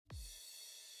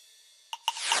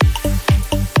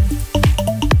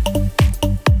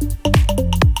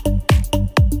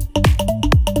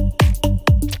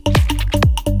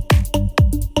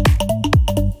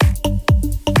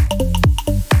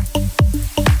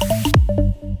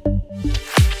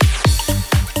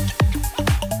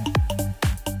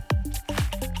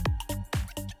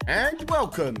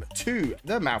welcome to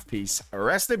the Mouthpiece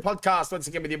Wrestling Podcast. Once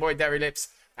again with your boy Derry Lips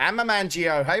and my man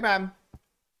Gio. Hey, man.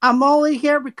 I'm only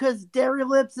here because Derry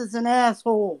Lips is an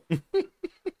asshole.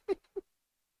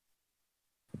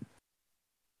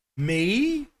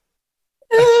 Me?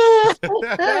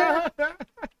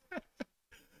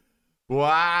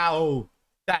 Wow.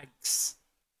 Thanks.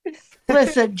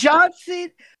 Listen, John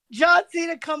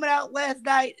Cena coming out last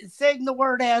night and saying the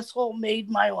word asshole made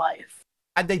my life.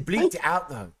 And they bleeped it out,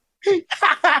 though.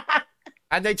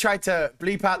 And they tried to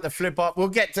bleep out the flip up. We'll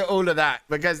get to all of that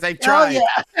because they tried. Oh,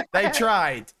 yeah. They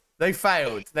tried. They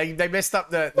failed. They messed up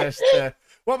the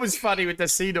What was funny with the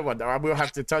Cena one, though, I will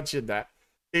have to touch on that,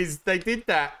 is they did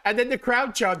that. And then the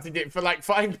crowd chanted it for like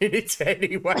 5 minutes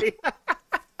anyway.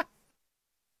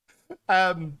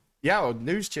 Yeah, well,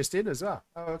 news just in as well.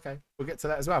 Oh, okay. We'll get to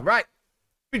that as well. Right.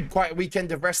 Been quite a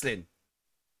weekend of wrestling.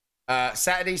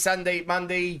 Saturday, Sunday,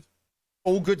 Monday,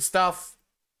 all good stuff.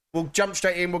 We'll jump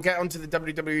straight in. We'll get onto the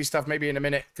WWE stuff maybe in a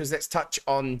minute because let's touch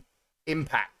on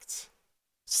Impact.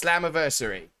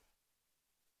 Slammiversary.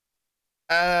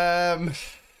 To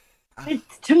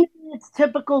me, it's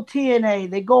typical TNA.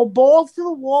 They go balls to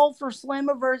the wall for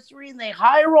Slammiversary and they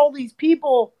hire all these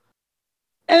people.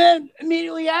 And then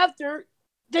immediately after,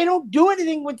 they don't do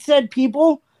anything with said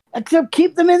people except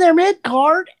keep them in their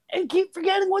mid-card and keep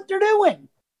forgetting what they're doing.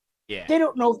 Yeah. They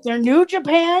don't know if they're New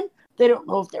Japan. They don't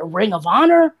know if they're Ring of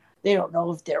Honor. They don't know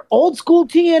if they're old school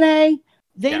TNA.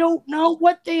 They don't know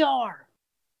what they are.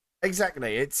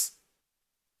 Exactly. It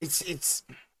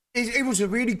was a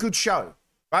really good show.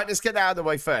 Right? Let's get that out of the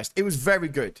way first. It was very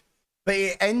good. But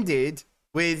it ended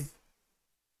with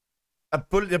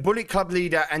the Bullet Club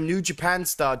leader and New Japan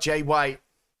star Jay White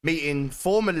meeting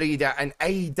former leader and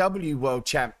AEW world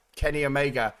champ Kenny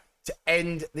Omega to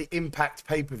end the Impact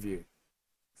pay-per-view.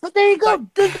 But there you go.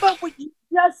 Think about what you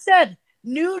just said.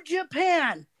 New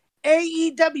Japan,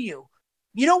 AEW.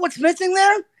 You know what's missing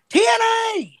there?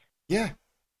 TNA! Yeah.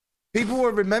 People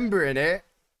were remembering it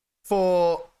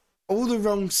for all the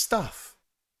wrong stuff.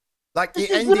 Like, it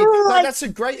ended. Like, that's a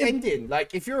great ending.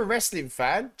 Like, if you're a wrestling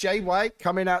fan, Jay White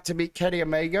coming out to meet Kenny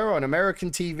Omega on American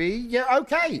TV, yeah,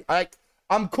 okay. Like,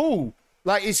 I'm cool.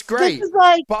 Like, it's great.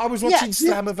 But I was watching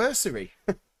Slammiversary.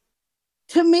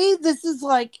 To me, this is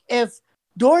like if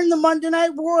during the Monday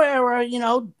Night Raw era, you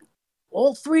know,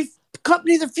 all three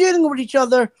companies are feuding with each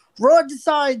other. Raw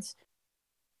decides,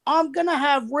 I'm going to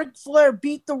have Ric Flair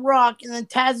beat The Rock, and then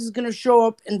Taz is going to show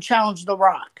up and challenge The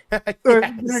Rock. Or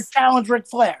going to challenge Ric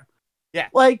Flair. Yeah.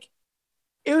 Like,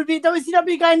 it would be a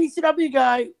WCW guy and ECW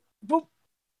guy. But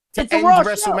to end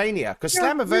WrestleMania. Because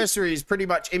Slammiversary is pretty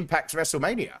much Impact's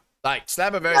WrestleMania. Like,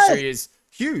 Slammiversary is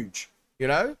huge, you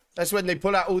know? That's when they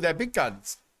pull out all their big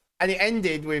guns. And it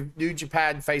ended with New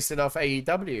Japan facing off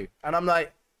AEW. And I'm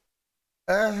like,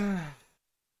 I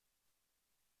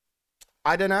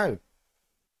don't know.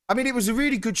 I mean, it was a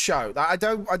really good show. Like,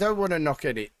 I don't want to knock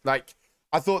at it. Like,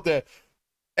 I thought the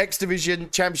X Division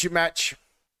Championship match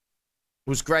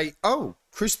was great. Oh,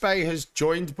 Chris Bay has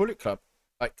joined Bullet Club.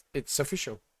 Like, it's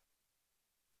official.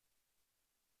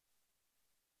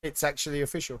 It's actually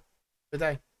official.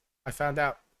 Today, I found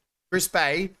out. Chris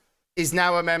Bay is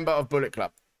now a member of Bullet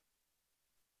Club.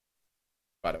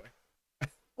 By the way.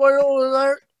 Spoiler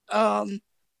alert.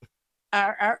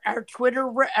 Our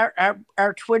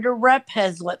Twitter rep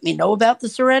has let me know about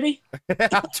this already.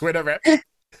 Our Twitter rep.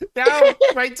 No,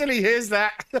 wait till he hears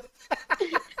that.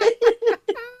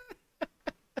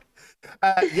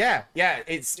 Yeah,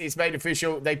 it's made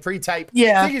official. They pre-tape.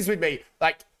 Yeah. The thing is with me,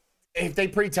 like, if they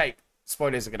pre-tape,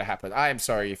 spoilers are going to happen. I am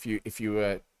sorry if you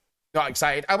were not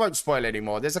excited. I won't spoil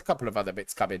anymore. There's a couple of other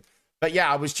bits coming. But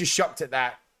yeah, I was just shocked at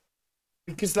that.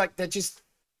 Because, like, they're just...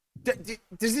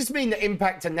 Does this mean that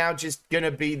Impact are now just going to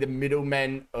be the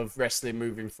middlemen of wrestling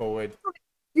moving forward?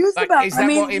 Like, is that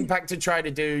what Impact are trying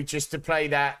to do? Just to play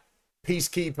that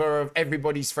peacekeeper of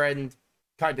everybody's friend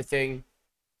kind of thing?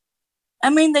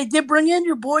 I mean, they did bring in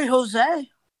your boy, Jose.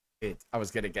 I was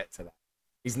going to get to that.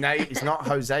 He's not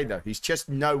Jose, though. He's just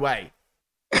no way.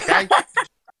 Okay?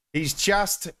 He's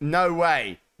just no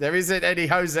way. There isn't any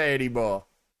Jose anymore.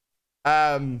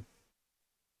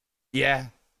 Yeah.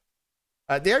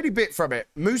 The only bit from it,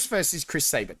 Moose versus Chris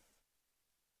Sabin.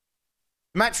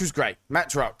 Match was great.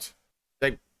 Match rocked.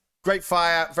 Great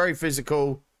fire, very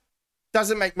physical.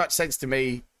 Doesn't make much sense to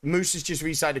me. Moose has just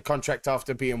re-signed a contract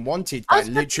after being wanted by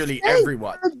literally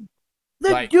everyone.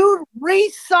 The dude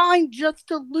re-signed just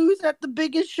to lose at the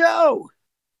biggest show.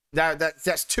 Now,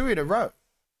 that's 2 in a row.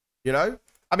 You know?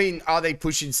 I mean, are they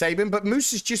pushing Sabin? But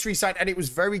Moose has just re-signed, and it was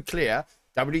very clear.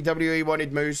 WWE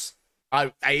wanted Moose.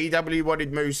 AEW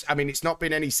wanted Moose. I mean, it's not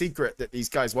been any secret that these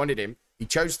guys wanted him. He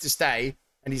chose to stay.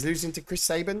 and he's losing to Chris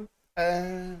Sabin.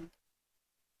 I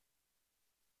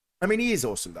mean, he is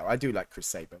awesome though. I do like Chris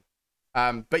Sabin.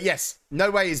 But yes,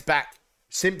 No Way is back.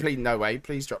 Simply No Way.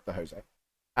 Please drop the Jose.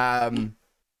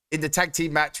 In the tag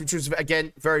team match, which was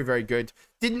again very, very good.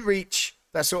 Didn't reach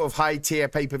that sort of high tier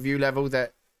pay-per-view level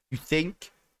that you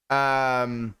think.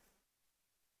 I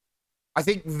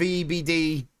think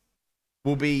VBD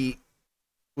will be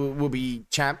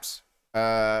champs.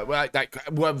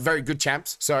 Were very good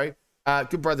champs. Sorry,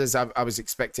 Good Brothers. I was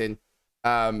expecting.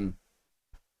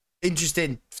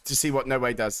 Interesting to see what No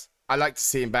Way does. I like to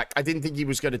see him back. I didn't think he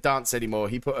was going to dance anymore.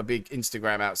 He put a big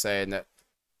Instagram out saying that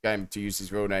going to use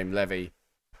his real name, Levy.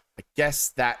 I guess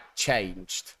that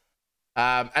changed.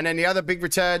 And then the other big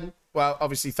return, well,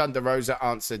 obviously Thunder Rosa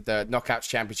answered the Knockouts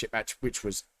Championship match, which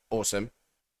was awesome.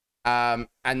 And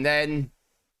then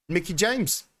Mickey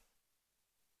James.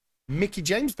 Mickey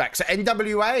James back. So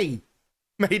NWA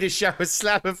made a show a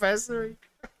Slammiversary.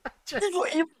 This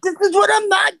is what I'm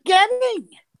not getting.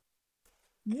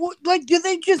 What, like, do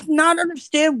they just not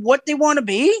understand what they want to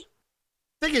be?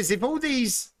 Thing is, if all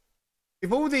these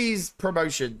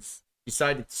promotions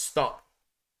decided to stop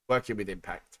working with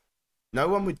Impact, no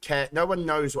one would care. No one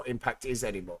knows what Impact is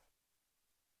anymore.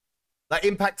 Like,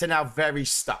 Impact are now very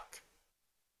stuck.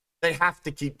 They have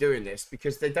to keep doing this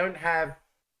because they don't have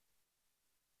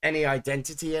any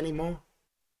identity anymore.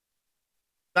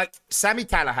 Like, Sami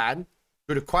Callihan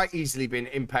could have quite easily been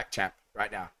Impact champ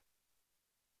right now.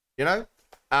 You know?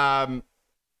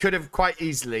 Could have quite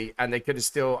easily, and they could have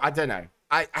still, I don't know.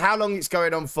 How long it's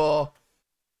going on for,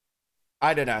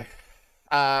 I don't know.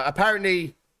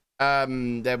 Apparently,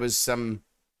 there was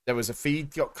a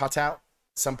feed got cut out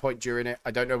at some point during it.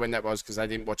 I don't know when that was because I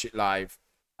didn't watch it live.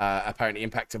 Apparently,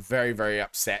 Impact are very, very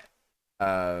upset.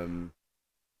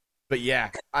 But yeah.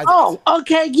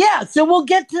 Okay, yeah. So we'll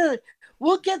get to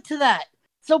that.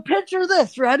 So picture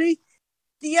this, ready?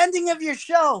 The ending of your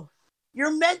show.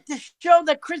 You're meant to show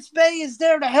that Chris Bay is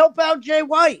there to help out Jay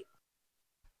White.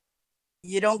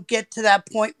 You don't get to that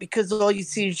point because all you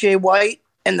see is Jay White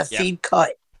and the feed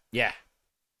cut. Yeah.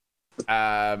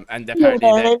 And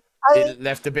apparently it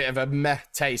left a bit of a meh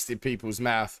taste in people's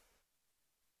mouth.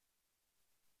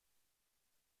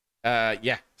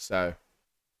 Yeah, so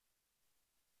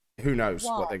who knows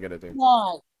what they're going to do.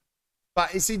 Why?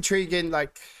 But it's intriguing,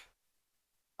 like,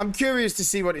 I'm curious to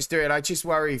see what it's doing. I just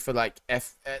worry for like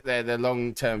the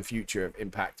long-term future of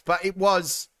Impact. But it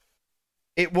was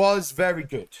very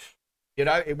good. You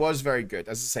know, it was very good.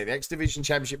 As I say, the X Division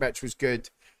Championship match was good.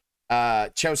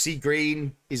 Chelsea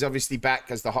Green is obviously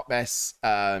back as the hot mess.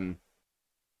 Right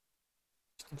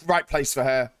place for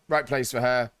her. Right place for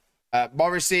her.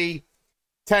 Morrissey,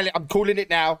 I'm calling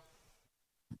it now.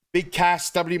 Big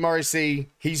Cass, W. Morrissey.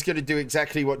 He's going to do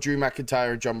exactly what Drew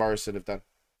McIntyre and John Morrison have done.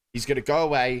 He's going to go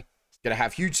away. He's going to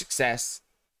have huge success.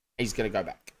 He's going to go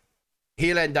back.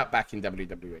 He'll end up back in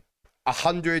WWE.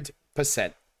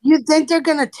 100%. You think they're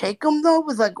going to take him, though,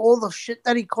 with, like, all the shit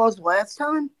that he caused last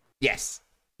time? Yes.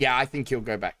 Yeah, I think he'll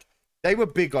go back. They were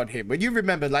big on him. When you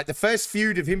remember, like, the first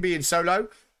feud of him being solo,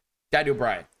 Daniel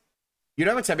Bryan. You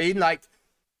know what I mean? Like,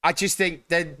 I just think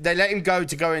they let him go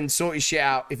and sort his shit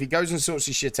out. If he goes and sorts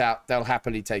his shit out, they'll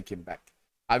happily take him back.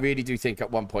 I really do think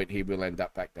at one point he will end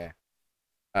up back there.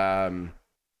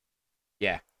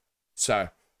 Yeah. So,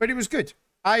 but it was good.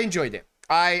 I enjoyed it.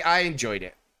 I enjoyed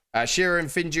it. Shearer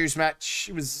and Finn Juice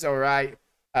match was all right.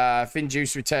 Finn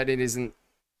Juice returning isn't.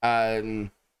 I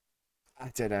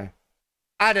don't know.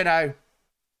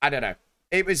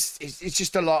 It's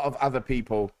just a lot of other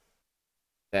people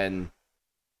than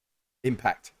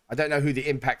Impact. I don't know who the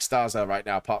Impact stars are right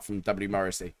now, apart from W.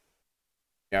 Morrissey.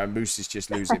 You know, Moose is just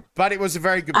losing. But it was a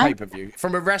very good pay-per-view.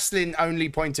 From a wrestling-only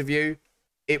point of view,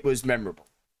 it was memorable.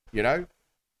 You know?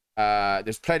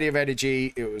 There's plenty of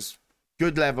energy. It was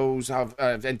good levels of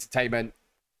entertainment.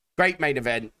 Great main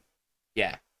event.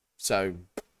 Yeah. So...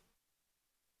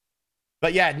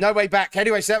 But yeah, No Way Back.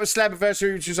 Anyway, so that was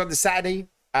Slammiversary, which was on the Saturday.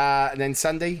 And then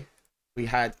Sunday, we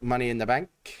had Money in the Bank.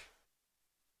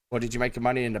 What did you make of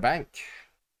Money in the Bank?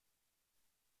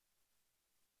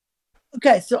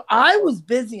 Okay, so I was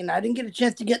busy and I didn't get a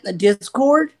chance to get in the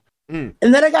Discord. And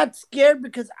then I got scared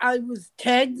because I was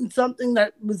tagged in something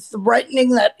that was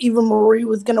threatening that Eva Marie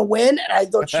was going to win. And I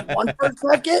thought she won for a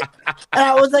second. And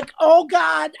I was like, oh,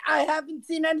 God, I haven't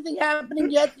seen anything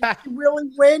happening yet. Did she really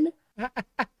win?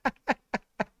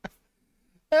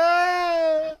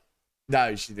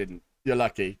 No, she didn't. You're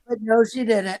lucky. But no, she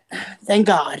didn't. Thank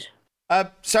God.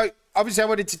 So, obviously, I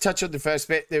wanted to touch on the first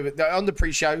bit. On the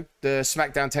pre-show, the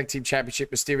SmackDown Tag Team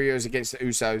Championship, Mysterios against the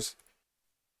Usos.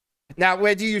 Now,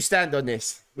 where do you stand on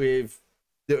this with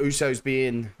the Usos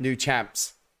being new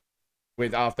champs?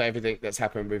 with after everything that's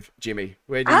happened with Jimmy?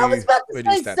 Where do I was you about where to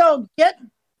do you say, stand? so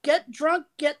get drunk,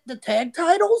 get the tag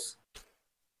titles.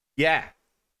 Yeah.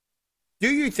 Do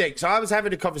you think? So I was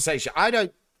having a conversation. I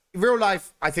don't. In real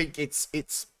life, I think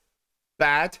it's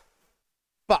bad.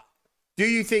 But do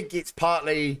you think it's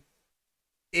partly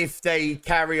if they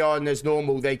carry on as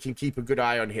normal, they can keep a good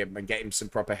eye on him and get him some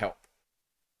proper help?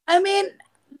 I mean,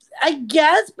 I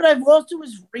guess, but I've also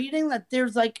was reading that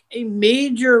there's like a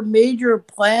major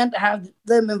plan to have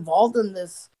them involved in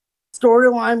this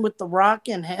storyline with The Rock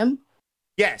and him.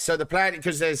 Yeah. So the plan,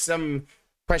 because there's some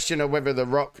question of whether The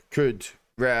Rock could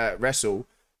wrestle.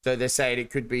 So they're saying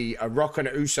it could be a Rock and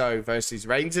a Uso versus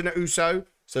Reigns and a Uso.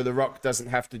 So The Rock doesn't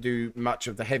have to do much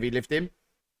of the heavy lifting.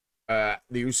 The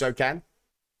Uso can.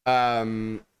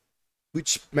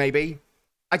 Which maybe.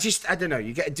 I don't know.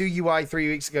 You get a do UI 3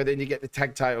 weeks ago, then you get the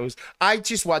tag titles. I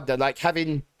just wonder, like,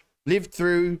 having lived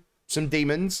through some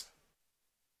demons,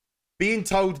 being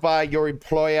told by your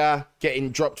employer,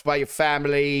 getting dropped by your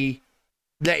family,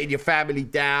 letting your family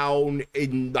down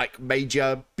in, like,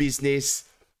 major business,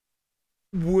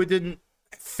 wouldn't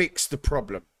fix the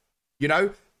problem. You know?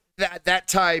 That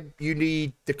time, you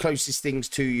need the closest things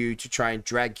to you to try and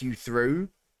drag you through.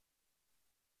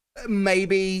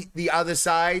 Maybe the other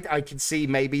side, I can see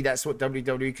maybe that's what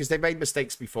WWE, because they made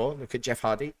mistakes before. Look at Jeff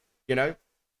Hardy, that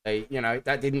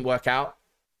didn't work out.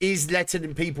 Is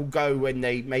letting people go when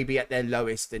they maybe at their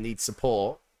lowest and need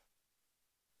support,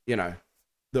 the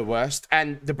worst.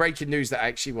 And the breaking news that I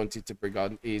actually wanted to bring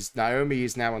on is Naomi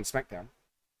is now on SmackDown.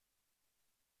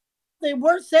 They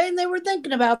were saying they were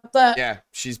thinking about that. Yeah,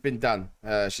 she's been done.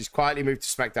 She's quietly moved to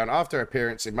SmackDown after her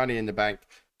appearance in Money in the Bank.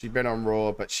 She's been on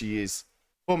Raw, but she is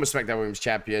former SmackDown Women's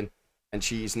Champion, and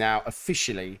she is now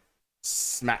officially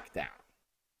SmackDown.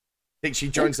 Think she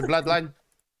joins the Bloodline?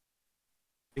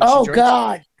 Oh,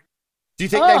 God. Do you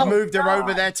think they've moved her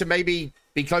over there to maybe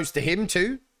be close to him,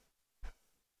 too?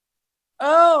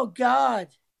 Oh, God.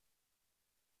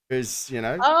 Because,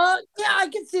 Yeah, I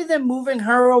can see them moving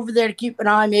her over there to keep an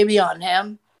eye maybe on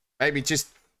him. Maybe just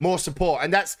more support.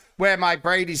 And that's where my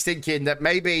brain is thinking that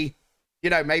maybe,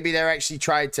 maybe they're actually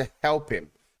trying to help him.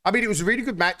 I mean, it was a really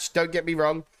good match. Don't get me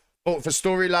wrong. But for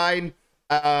storyline,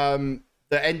 the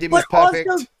ending was perfect.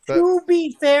 Also, to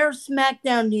be fair,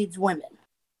 SmackDown needs women.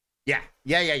 Yeah.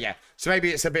 So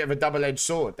maybe it's a bit of a double-edged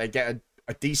sword. They get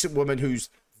a decent woman who's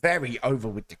very over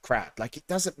with the crowd. Like, it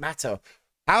doesn't matter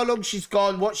how long she's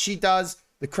gone, what she does.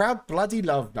 The crowd bloody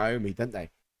love Naomi, don't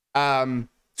they?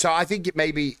 So I think it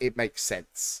makes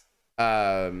sense.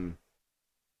 Yeah,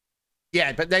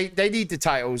 but they need the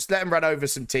titles. Let them run over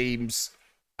some teams.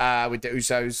 With the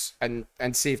Usos and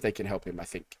see if they can help him, I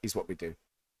think, is what we do.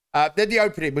 Then the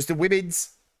opening was the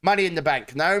women's Money in the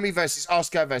Bank. Naomi versus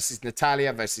Asuka versus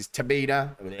Natalya versus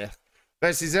Tamina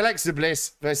versus Alexa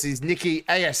Bliss versus Nikki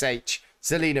ASH,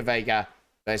 Zelina Vega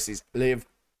versus Liv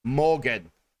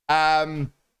Morgan.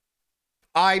 I'm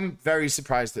very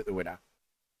surprised at the winner.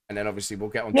 And then obviously we'll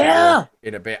get on to Raw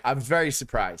in a bit. I'm very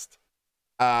surprised.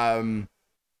 What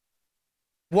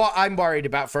I'm worried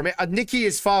about from it, Nikki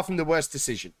is far from the worst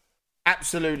decision.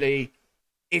 Absolutely.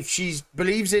 If she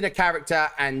believes in a character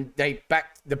and they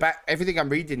back everything I'm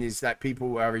reading is that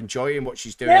people are enjoying what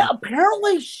she's doing. Yeah,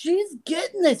 apparently she's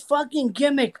getting this fucking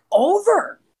gimmick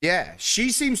over. Yeah,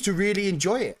 she seems to really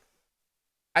enjoy it.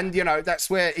 And, that's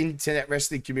where internet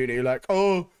wrestling community are like,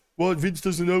 oh, well, Vince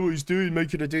doesn't know what he's doing,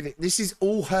 making her do this. This is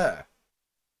all her.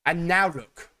 And now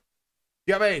look.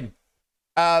 You know what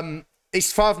I mean?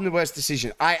 It's far from the worst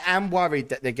decision. I am worried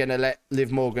that they're going to let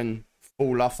Liv Morgan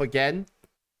fall off again.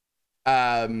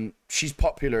 She's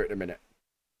popular at the minute.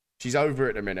 She's over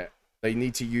at the minute. They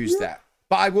need to use that.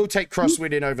 But I will take Cross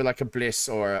winning over like a Bliss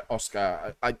or an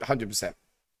Oscar. 100%.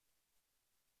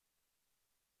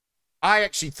 I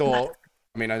actually thought,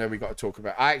 I know we got to talk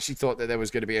about, I actually thought that there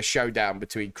was going to be a showdown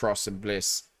between Cross and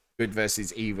Bliss, good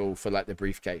versus evil for like the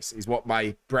briefcase, is what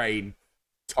my brain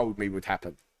told me would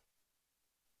happen.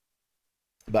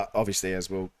 But obviously, as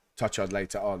we'll touch on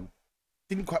later on,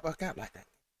 didn't quite work out like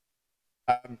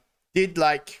that. Did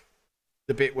like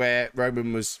the bit where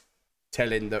Roman was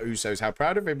telling the Usos how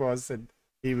proud of him was, and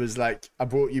he was like, I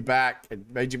brought you back and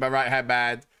made you my right-hand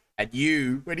man. And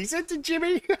you, when he said to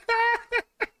Jimmy,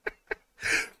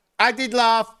 I did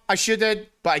laugh. I shouldn't,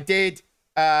 but I did.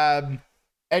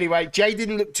 Anyway, Jay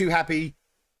didn't look too happy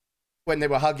when they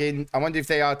were hugging. I wonder if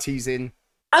they are teasing.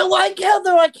 I like how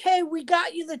they're like, hey, we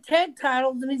got you the tag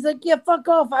titles. And he's like, yeah, fuck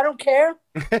off. I don't care.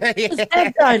 It's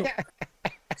tag title.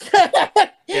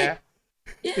 Yeah.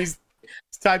 It's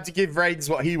time to give Reigns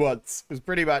what he wants. It was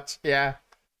pretty much, yeah.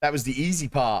 That was the easy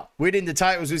part. Winning the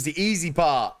titles was the easy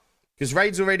part. Because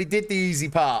Reigns already did the easy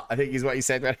part, I think is what he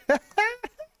said.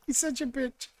 He's such a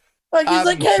bitch. Like he's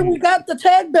like, hey, we got the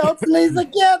tag belts, and he's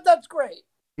like, yeah, that's great.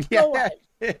 Go ahead.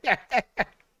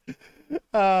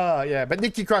 Oh, yeah. But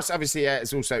Nikki Cross, obviously,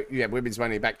 is also, women's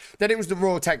money back. Then it was the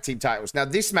Raw Tag Team titles. Now,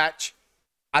 this match,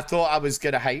 I thought I was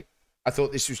going to hate. I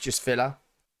thought this was just filler.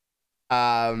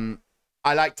 I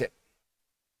liked it.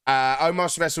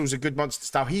 Omos wrestles a good monster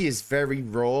style. He is very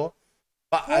raw.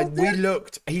 But we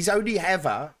looked, he's only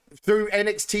ever, through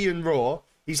NXT and Raw,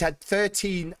 he's had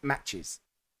 13 matches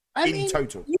in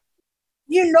total.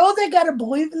 You know they got to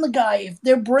believe in the guy if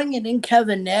they're bringing in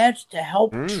Kevin Nash to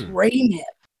help train him.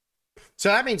 So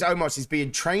that means Omos is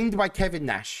being trained by Kevin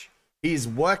Nash. He is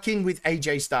working with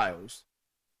AJ Styles.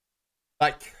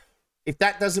 Like, if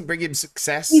that doesn't bring him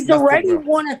success... He's already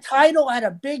won a title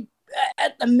at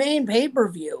the main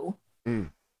pay-per-view.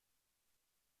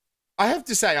 I have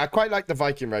to say, I quite like the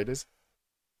Viking Raiders.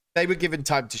 They were given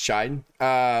time to shine.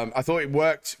 I thought it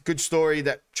worked. Good story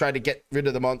that tried to get rid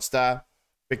of the monster,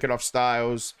 picking off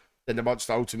Styles. Then the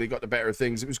monster ultimately got the better of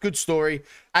things. It was a good story.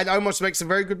 And Omos makes a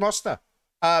very good monster.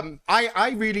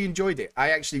 I really enjoyed it.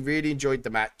 I actually really enjoyed the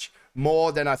match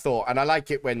more than I thought. And I like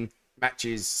it when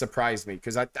matches surprise me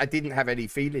because I didn't have any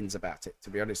feelings about it, to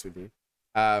be honest with you.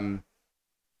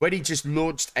 When he just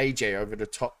launched AJ over the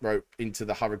top rope into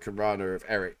the Hurricane Rana of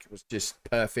Eric was just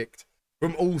perfect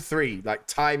from all three, like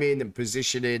timing and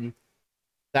positioning.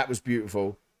 That was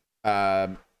beautiful.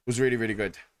 Was really, really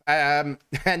good. And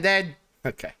then,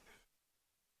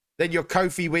 then your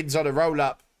Kofi wins on a roll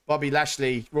up. Bobby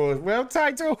Lashley, Raw World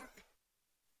title.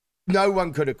 No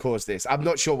one could have caused this. I'm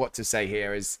not sure what to say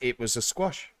here. It was a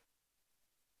squash.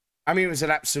 I mean, it was an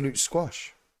absolute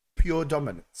squash. Pure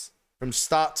dominance from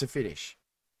start to finish.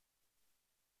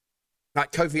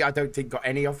 Like Kofi, I don't think got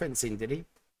any offense in, did he?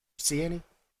 See any?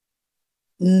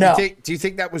 No. Do you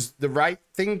think that was the right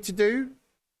thing to do?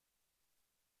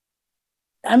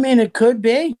 I mean, it could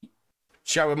be.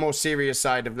 Show a more serious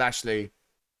side of Lashley.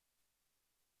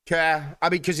 Yeah, I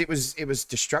mean, because it was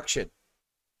destruction.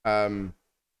 I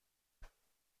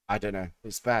don't know.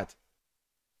 It's bad.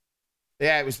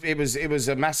 Yeah, it was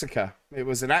a massacre. It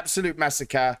was an absolute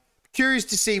massacre. Curious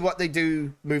to see what they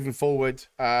do moving forward.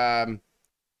 But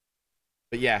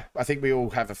yeah, I think we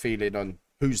all have a feeling on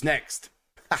who's next.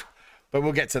 But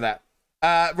we'll get to that.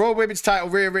 Raw Women's title,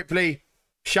 Rhea Ripley,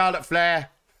 Charlotte Flair.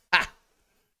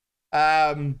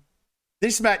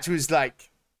 This match was like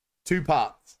 2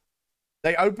 parts.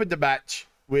 They opened the match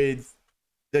with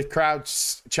the crowd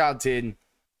chanting,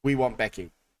 "We want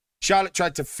Becky." Charlotte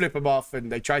tried to flip them off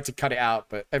and they tried to cut it out,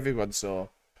 but everyone saw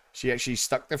she actually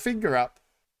stuck their finger up.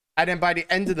 And then by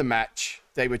the end of the match,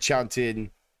 they were chanting,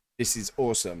 "This is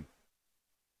awesome."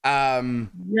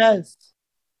 Yes.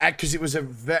 Because it was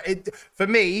for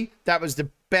me, that was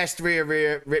the best Rhea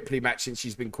Ripley match since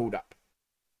she's been called up.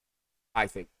 I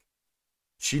think.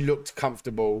 She looked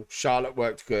comfortable. Charlotte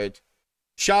worked good.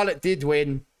 Charlotte did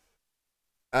win.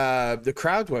 The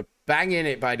crowd were banging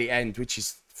it by the end, which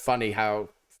is funny how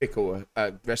fickle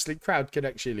a wrestling crowd can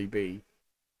actually be.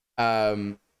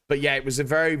 But yeah, it was a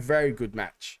very, very good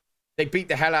match. They beat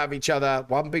the hell out of each other,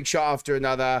 one big shot after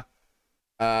another.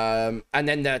 And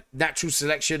then the natural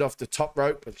selection off the top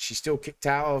rope, but she still kicked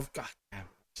out of. God damn,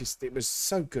 it was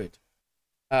so good.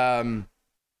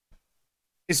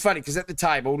 It's funny because at the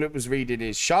time, all it was reading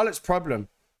is Charlotte's problem.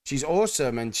 She's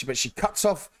awesome, but she cuts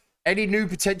off any new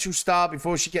potential star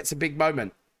before she gets a big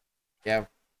moment. Yeah,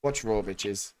 watch Raw,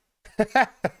 bitches.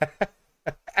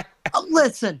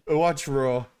 Listen. Watch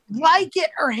Raw. Like it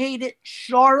or hate it,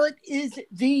 Charlotte is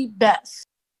the best.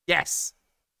 Yes.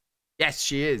 Yes,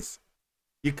 she is.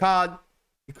 You can't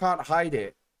hide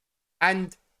it.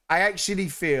 And I actually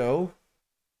feel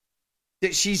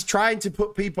that she's trying to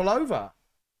put people over.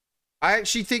 I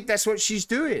actually think that's what she's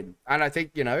doing. And I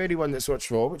think, anyone that's watched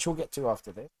Raw, which we'll get to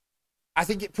after this, I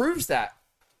think it proves that.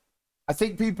 I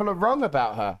think people are wrong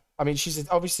about her. I mean, she's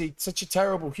obviously such a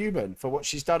terrible human for what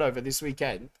she's done over this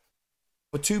weekend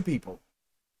for 2 people.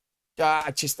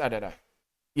 I don't know.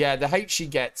 Yeah, the hate she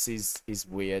gets is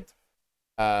weird.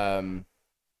 Yeah,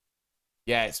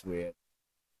 it's weird.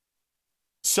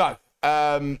 So,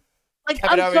 I'm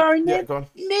sorry, yeah, go on.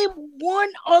 Name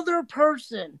one other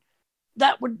person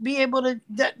that would be able to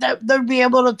that they'd be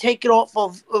able to take it off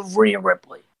of Rhea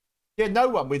Ripley. Yeah, no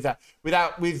one with that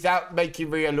without making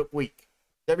Rhea look weak.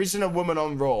 There isn't a woman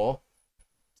on Raw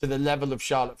to the level of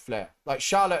Charlotte Flair. Like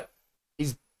Charlotte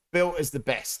is built as the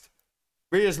best.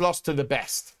 Rhea's lost to the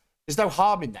best. There's no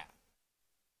harm in that.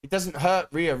 It doesn't hurt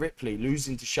Rhea Ripley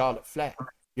losing to Charlotte Flair.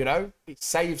 It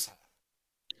saves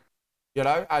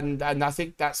her. And I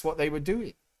think that's what they were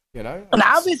doing. And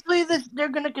obviously they're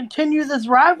going to continue this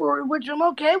rivalry, which I'm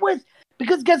okay with,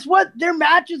 Because guess what? Their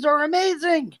matches are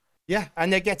amazing. Yeah,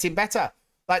 and they're getting better.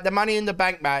 Like the Money in the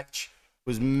Bank match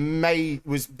was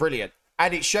brilliant.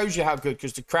 And it shows you how good,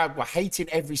 because the crowd were hating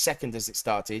every second as it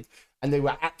started, and they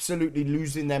were absolutely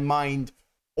losing their mind.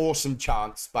 Awesome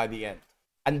chance by the end.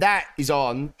 And that is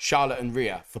on Charlotte and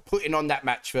Rhea for putting on that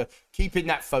match, for keeping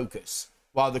that focus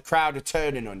while the crowd are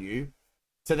turning on you,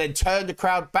 to then turn the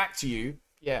crowd back to you.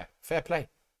 Yeah, fair play.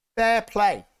 Fair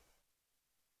play.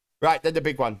 Right, then the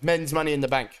big one. Men's Money in the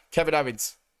Bank. Kevin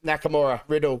Owens, Nakamura,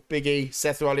 Riddle, Big E,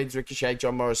 Seth Rollins, Ricochet,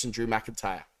 John Morrison, Drew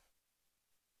McIntyre.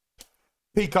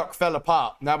 Peacock fell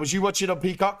apart. Now, was you watching on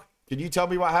Peacock? Can you tell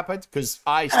me what happened? Because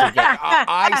I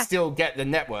still get the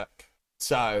network.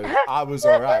 So I was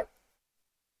all right.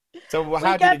 So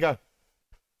how did it go?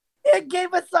 It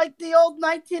gave us like the old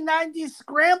 1990s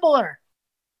scrambler.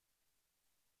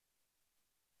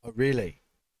 Oh, really?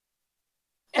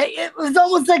 It was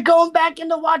almost like going back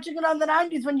into watching it on the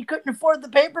 90s when you couldn't afford the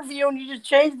pay-per-view and you just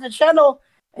changed the channel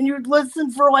and you would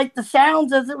listen for like the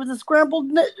sounds as it was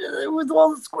it was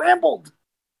all scrambled.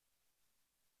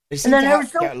 They seem to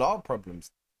get a lot of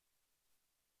problems.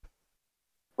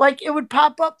 Like it would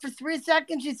pop up for 3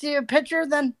 seconds, you see a picture,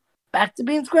 then back to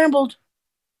being scrambled.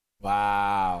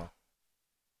 Wow.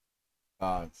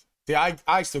 God. See,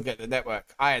 I still get the network.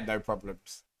 I had no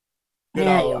problems. Good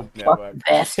old network.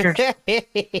 Bastard.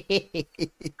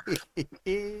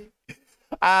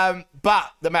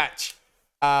 But the match.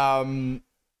 Yeah,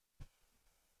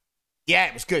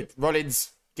 it was good.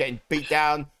 Rollins getting beat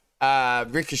down.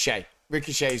 Ricochet.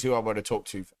 Ricochet is who I want to talk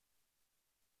to.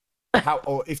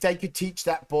 Or if they could teach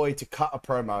that boy to cut a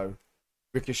promo,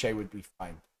 Ricochet would be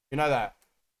fine. You know that?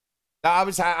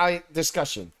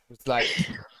 Discussion. It's like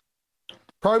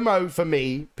promo for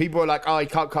me. People are like, oh, he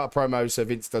can't cut a promo, so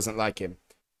Vince doesn't like him.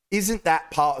 Isn't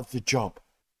that part of the job?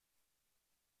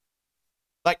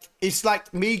 Like, it's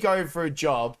like me going for a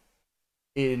job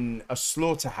in a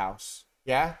slaughterhouse,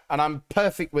 yeah? And I'm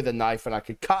perfect with a knife and I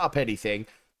could cut up anything,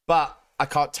 but I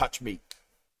can't touch meat.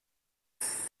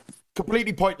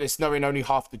 Completely pointless knowing only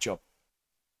half the job.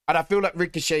 And I feel like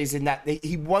Ricochet's in that.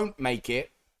 He won't make it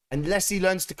unless he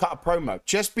learns to cut a promo.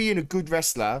 Just being a good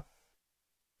wrestler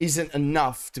isn't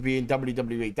enough to be in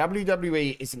WWE.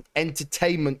 WWE is an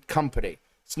entertainment company.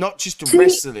 It's not just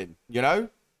wrestling, you know?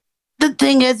 The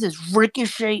thing is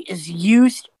Ricochet is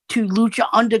used to Lucha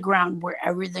Underground, where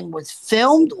everything was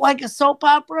filmed like a soap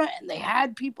opera, and they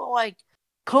had people like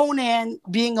Conan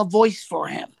being a voice for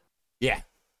him. Yeah.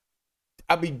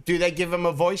 I mean, do they give him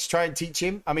a voice, try and teach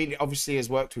him? I mean, obviously he has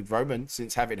worked with Roman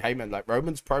since having Heyman. Like,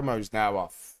 Roman's promos now are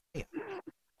fire.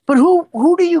 But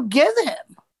who do you give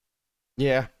him?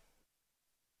 Yeah.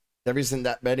 There isn't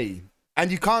that many. And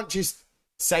you can't just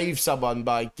save someone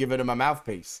by giving them a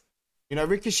mouthpiece. You know,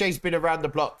 Ricochet's been around the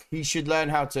block. He should learn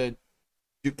how to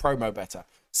do promo better.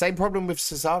 Same problem with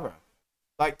Cesaro.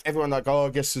 Like, everyone like, oh, I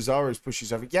guess Cesaro's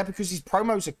pushes over. Yeah, because his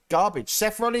promos are garbage.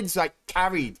 Seth Rollins, like,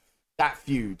 carried that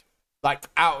feud, like,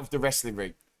 out of the wrestling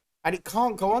ring. And it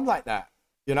can't go on like that.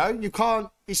 You know? You can't.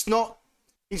 It's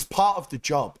part of the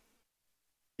job.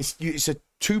 It's a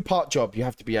two-part job. You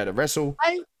have to be able to wrestle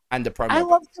and the promo.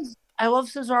 I love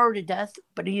Cesaro to death,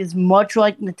 but he is much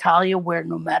like Natalya, where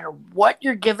no matter what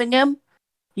you're giving him,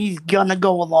 he's gonna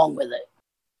go along with it.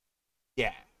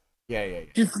 Yeah.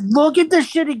 Just look at the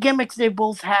shitty gimmicks they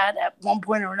both had at one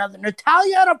point or another.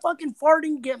 Natalya had a fucking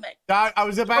farting gimmick. I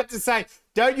was about to say,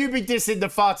 don't you be dissing the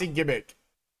farting gimmick.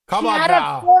 Come she on had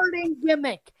now. a farting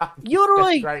gimmick.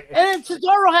 Literally. And then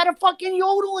Cesaro had a fucking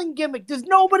yodeling gimmick. Does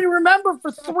nobody remember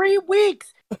for 3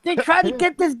 weeks? They tried to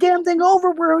get this damn thing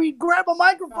over where he'd grab a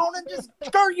microphone and just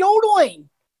start yodeling.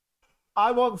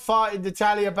 I want farting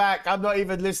Natalya back. I'm not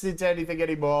even listening to anything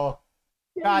anymore.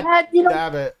 God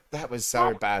damn it. That was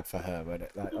so bad for her, wasn't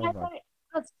it? Like, oh my.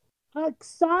 A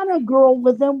sauna girl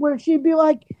with him where she'd be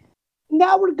like,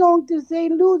 now we're going to say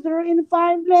loser in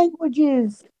 5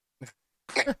 languages.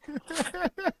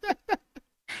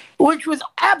 Which was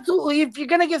absolutely, if you're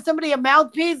going to give somebody a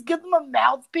mouthpiece, give them a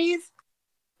mouthpiece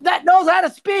that knows how to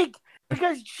speak,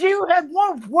 because she had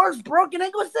more worse broken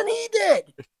English than he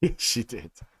did. She did.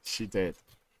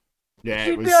 Yeah,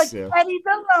 she'd be like, Eddie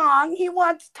DeLong, he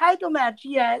wants title match,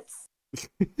 yes.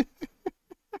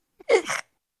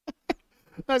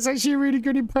 That's actually a really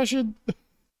good impression.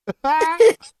 But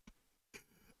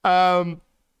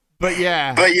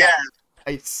yeah,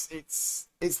 it's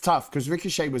tough because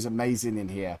Ricochet was amazing in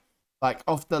here. Like,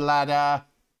 off the ladder,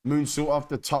 moonsault off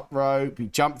the top rope. He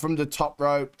jumped from the top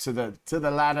rope to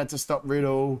the ladder to stop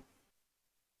Riddle.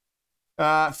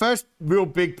 First real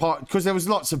big part, because there was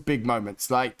lots of big moments.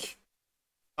 Like,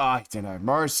 I don't know,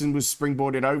 Morrison was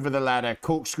springboarding over the ladder,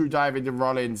 corkscrew diving to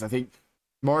Rollins. I think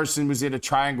Morrison was in a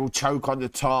triangle choke on the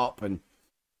top and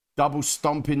double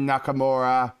stomping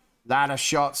Nakamura, ladder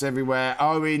shots everywhere.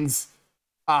 Owens,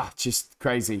 just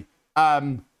crazy.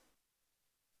 And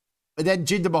then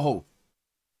Jinder Mahal.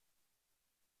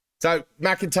 So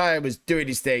McIntyre was doing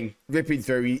his thing, ripping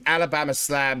through. He Alabama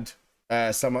slammed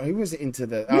someone. Who was it into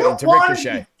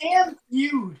Ricochet? Damn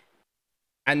feud.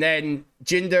 And then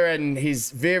Jinder and his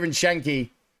Veer and Shanky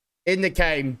in the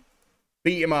game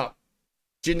beat him up.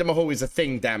 Jinder Mahal is a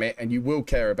thing, damn it, and you will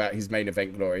care about his main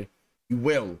event glory. You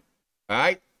will. All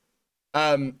right?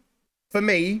 For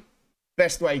me,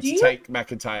 best way to take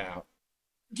McIntyre out.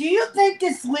 Do you think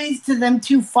this leads to them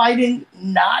two fighting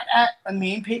not at a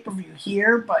main pay-per-view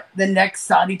here, but the next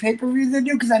Saudi pay-per-view they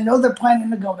do? Because I know they're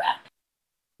planning to go back.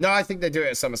 No, I think they do it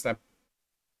at SummerSlam.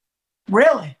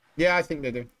 Really? Yeah, I think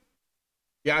they do.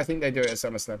 Yeah, I think they do it at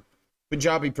SummerSlam.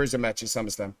 Punjabi prison match at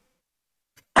SummerSlam.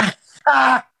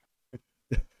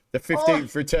 The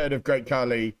 15th return of Great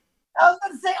Khali. I was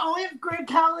going to say, only if Great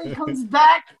Khali comes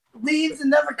back, leaves, and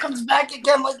never comes back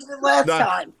again like he did last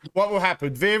time. What will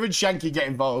happen? Veer and Shanky get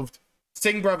involved.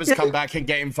 Singh brothers come back and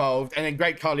get involved. And then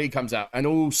Great Khali comes out. And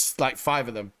all, like, 5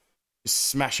 of them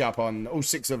smash up on... All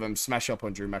 6 of them smash up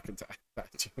on Drew McIntyre.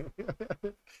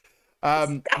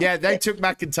 Yeah, they took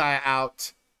McIntyre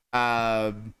out.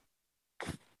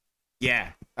 Yeah,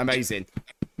 amazing.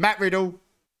 Matt Riddle,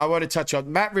 I want to touch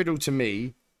on. Matt Riddle, to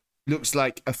me, looks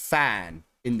like a fan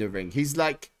in the ring. He's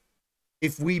like,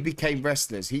 if we became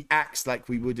wrestlers, he acts like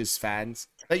we would as fans.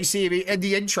 Like you see him in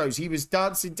the intros, he was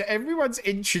dancing to everyone's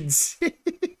entrances.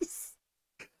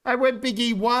 And when Big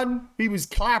E won, he was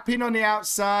clapping on the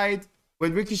outside.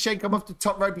 When Ricochet come off the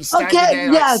top rope, he's standing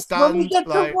there like stunned. When we get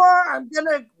to Raw,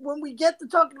 when we get to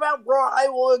talking about Raw, I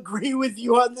will agree with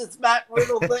you on this Matt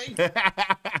Riddle thing.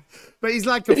 But he's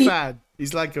like a fan.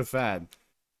 He's like a fan.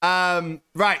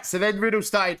 Right, so then Riddle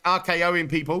started RKOing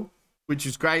people, which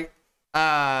was great.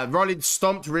 Rollins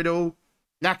stomped Riddle.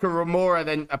 Nakamura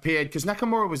then appeared because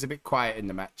Nakamura was a bit quiet in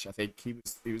the match. I think he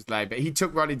was lame, but he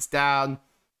took Rollins down.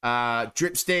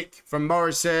 Dripstick from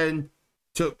Morrison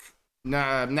took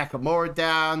Nakamura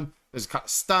down. There's a couple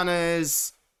of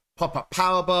stunners, pop-up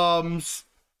power bombs.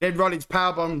 Then Rollins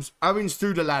power bombs Owens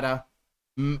through the ladder.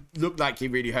 Looked like he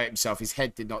really hurt himself. His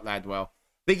head did not land well.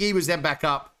 Big E was then back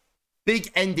up.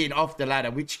 Big ending off the ladder,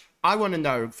 which I want to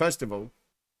know, first of all,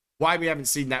 why we haven't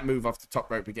seen that move off the top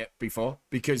rope before.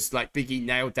 Because, like, Big E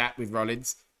nailed that with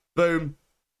Rollins. Boom.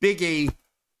 Big E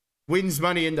wins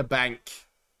Money in the Bank.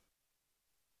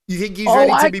 You think he's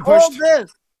ready to be pushed?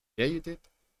 This. Yeah, you did.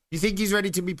 You think he's ready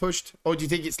to be pushed? Or do you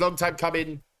think it's long time coming?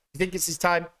 You think it's his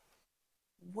time?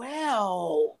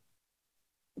 Well,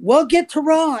 we'll get to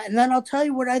Raw, and then I'll tell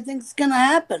you what I think is going to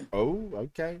happen. Oh,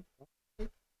 okay.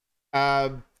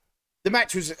 The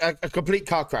match was a complete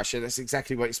car crash, and that's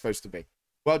exactly what it's supposed to be.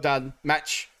 Well done.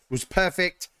 Match was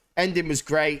perfect. Ending was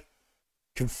great.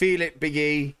 Can feel it, Big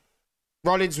E.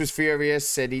 Rollins was furious,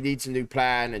 said he needs a new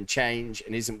plan and change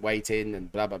and isn't waiting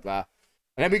and blah, blah, blah.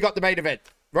 And then we got the main event.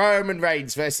 Roman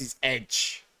Reigns versus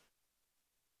Edge.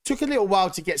 Took a little while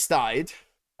to get started.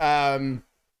 For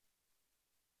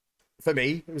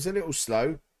me, it was a little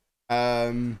slow.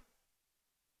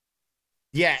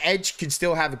 Yeah, Edge can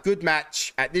still have a good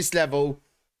match at this level.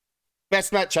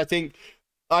 Best match, I think,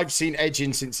 I've seen Edge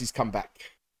in since he's come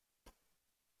back.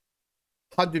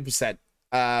 100%,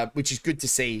 which is good to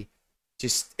see.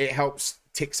 Just, it helps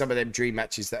tick some of them dream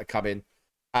matches that are coming.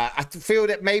 I feel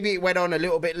that maybe it went on a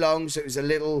little bit long, so it was a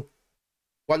little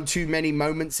one too many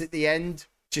moments at the end,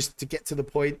 just to get to the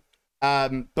point.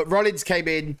 But Rollins came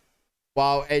in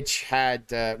while Edge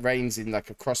had Reigns in like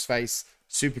a crossface,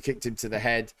 super kicked him to the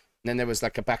head. And then there was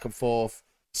like a back and forth,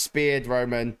 speared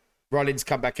Roman. Rollins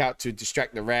come back out to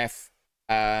distract the ref.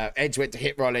 Edge went to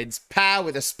hit Rollins. Pow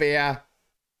with a spear.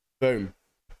 Boom.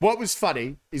 What was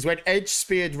funny is when Edge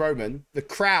speared Roman, the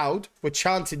crowd were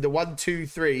chanting the 1, 2,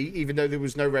 3, even though there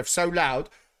was no ref, so loud.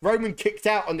 Roman kicked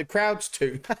out on the crowds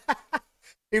too.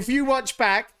 If you watch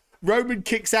back, Roman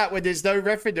kicks out when there's no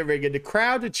ref in the ring and the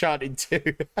crowd are chanting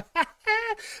too.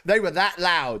 They were that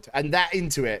loud and that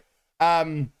into it.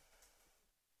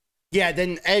 Yeah,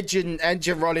 then Edge and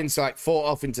Rollins like fought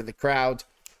off into the crowd.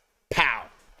 Pow.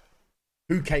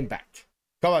 Who came back?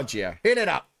 Come on, Gio. Hit it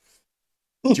up.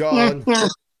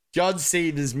 John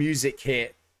Cena's music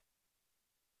hit.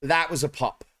 That was a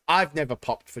pop. I've never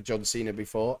popped for John Cena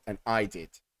before, and I did.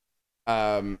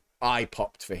 I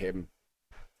popped for him.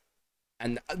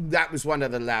 And that was one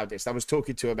of the loudest. I was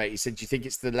talking to a mate. He said, do you think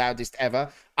it's the loudest ever?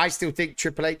 I still think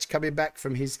Triple H coming back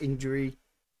from his injury.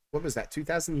 What was that,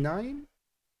 2009?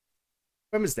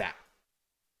 When was that?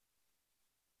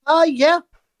 Yeah.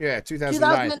 Yeah,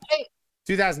 2009.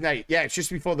 2008. Yeah, it's just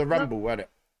before the Rumble, wasn't it?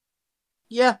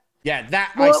 Yeah. Yeah,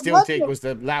 that Well, I still think was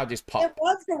the loudest pop. It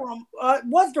was the Rumble. It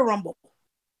was the Rumble.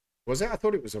 Was it? I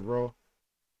thought it was a Raw.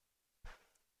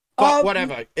 But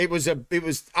whatever. It was.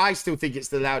 I still think it's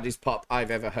the loudest pop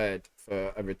I've ever heard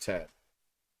for a return.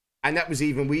 And that was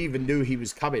we even knew he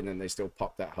was coming, and they still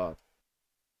popped that hard.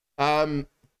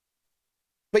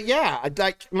 But yeah, I'd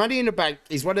like Money in the Bank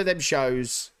is one of them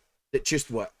shows that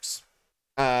just works.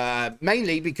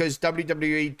 Mainly because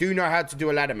WWE do know how to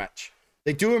do a ladder match.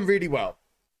 They do them really well.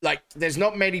 Like, there's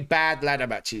not many bad ladder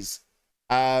matches.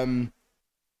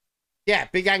 Yeah,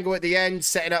 big angle at the end,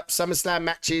 setting up SummerSlam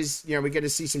matches. You know, we're going to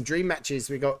see some dream matches.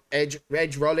 We got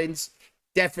Edge Rollins,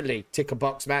 definitely tick a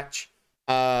box match.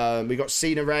 We got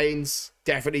Cena Reigns,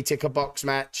 definitely tick a box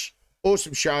match.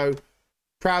 Awesome show.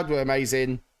 Crowd were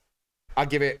amazing. I'll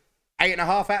give it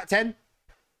 8.5 out of 10.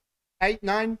 8,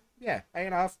 9, yeah,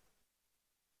 8.5.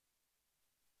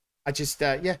 I just,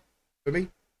 yeah, for me,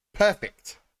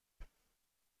 perfect.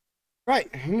 Right,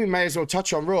 we may as well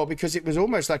touch on Raw because it was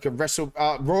almost like a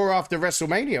Raw after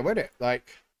WrestleMania, wasn't it? Like,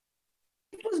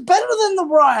 it was better than the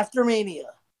Raw after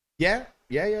Mania. Yeah.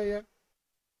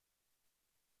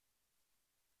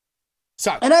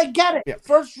 So, and I get it. Yeah.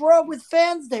 First Raw with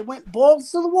fans, they went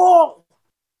balls to the wall.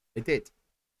 They did.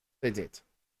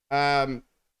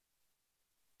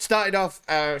 Started off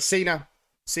Cena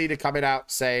coming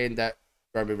out saying that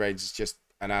Roman Reigns is just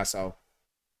an asshole,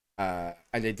 and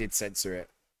they did censor it.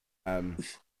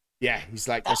 Yeah, he's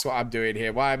like, that's what I'm doing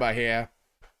here. Why am I here?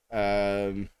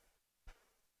 Pat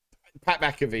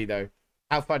McAfee, though.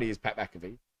 How funny is Pat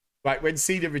McAfee? Like, when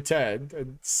Cena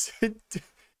returned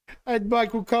and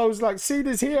Michael Cole's like,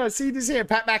 Cena's here.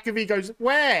 Pat McAfee goes,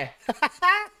 where?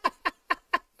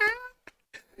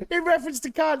 In reference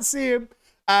to can't see him.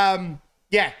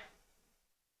 Yeah.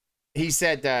 He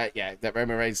said, that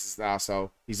Roman Reigns is an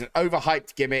arsehole. He's an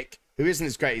overhyped gimmick who isn't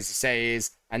as great as he say he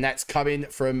is, and that's coming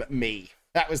from me.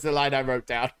 That was the line I wrote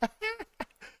down.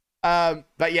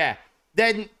 But yeah,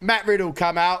 then Matt Riddle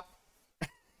come out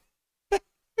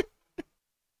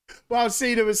while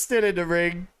Cena was still in the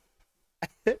ring.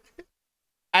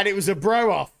 And it was a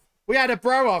bro-off. We had a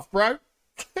bro-off, bro.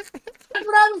 That's what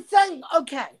I was saying.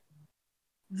 Okay.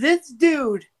 This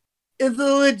dude is a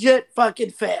legit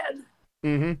fucking fan.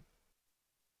 Mm-hmm.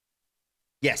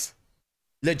 Yes.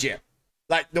 Legit.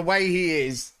 Like, the way he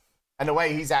is and the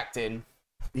way he's acting,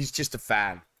 he's just a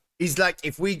fan. He's like,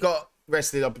 if we got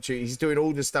wrestling opportunities, he's doing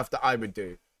all the stuff that I would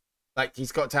do. Like,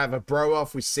 he's got to have a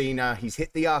bro-off with Cena. He's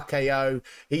hit the RKO.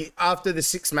 After the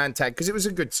six-man tag, because it was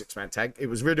a good six-man tag. It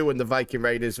was Riddle and the Viking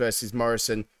Raiders versus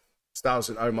Morrison, Styles,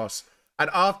 and Omos. And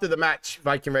after the match,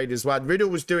 Viking Raiders won. Riddle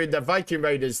was doing the Viking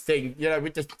Raiders thing, you know,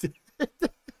 with the...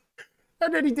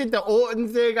 And then he did the Orton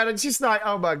thing, and it's just like,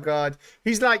 oh my God.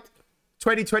 He's like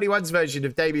 2021's version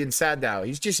of Damian Sandow.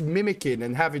 He's just mimicking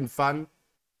and having fun.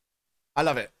 I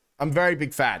love it. I'm a very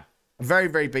big fan. A very,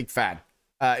 very big fan.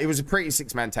 It was a pretty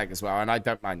six-man tag as well, and I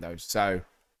don't mind those. So,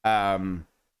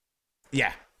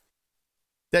 yeah.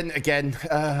 Then again,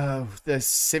 the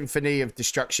Symphony of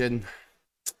Destruction,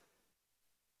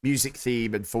 music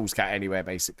theme, and Falls Count Anywhere,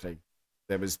 basically.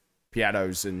 There was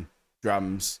pianos and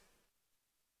drums.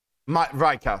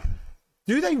 Riker.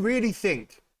 Do they really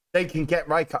think they can get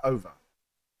Riker over?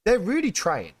 They're really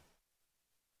trying.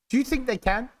 Do you think they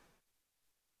can?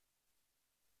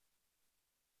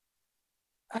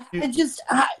 They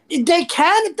can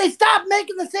if they stop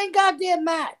making the same goddamn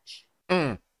match.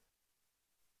 I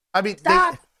mean,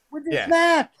 stop with this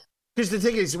match. Because the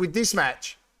thing is, with this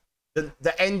match,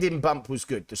 the ending bump was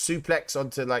good. The suplex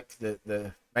onto like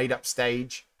the made up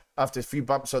stage after a few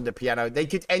bumps on the piano. They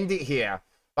could end it here,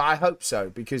 but I hope so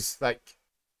because like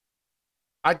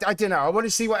I don't know. I want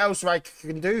to see what else Riker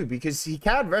can do because he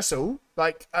can wrestle.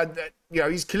 Like you know,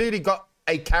 he's clearly got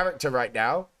a character right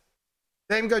now.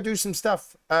 Let him go do some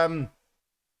stuff.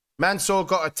 Mansoor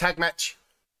got a tag match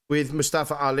with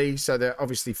Mustafa Ali, so they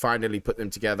obviously finally put them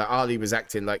together. Ali was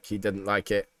acting like he didn't like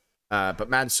it, but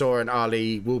Mansoor and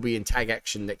Ali will be in tag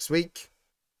action next week.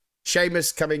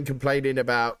 Sheamus coming complaining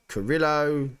about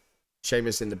Carrillo.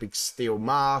 Sheamus in the big steel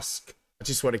mask. I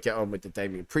just want to get on with the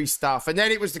Damian Priest stuff. And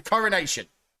then it was the coronation.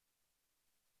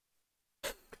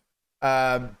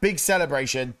 Big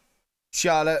celebration.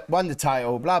 Charlotte won the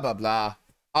title, blah, blah, blah.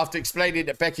 After explaining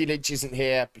that Becky Lynch isn't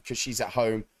here because she's at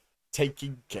home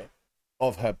taking care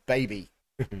of her baby.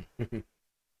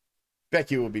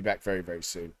 Becky will be back very, very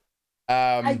soon.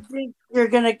 I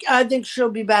think she'll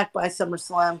be back by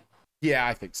SummerSlam. Yeah,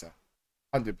 I think so.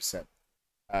 100%.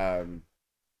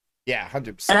 Yeah,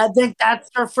 100%. And I think that's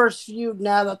her first feud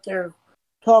now that they're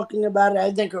talking about it.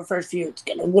 I think her first feud is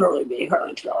going to literally be her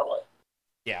and Charlotte.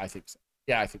 Yeah, I think so.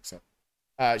 Yeah, I think so.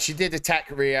 She did attack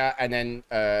Rhea, and then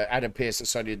Adam Pearce and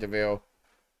Sonya Deville.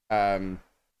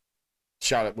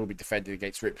 Charlotte will be defending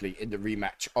against Ripley in the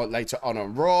rematch later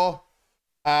on Raw.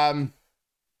 Then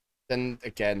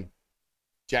again,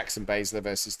 Jackson Baszler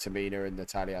versus Tamina and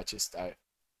Natalia. I just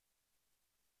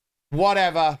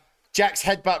whatever. Jax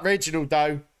headbutt Reginald,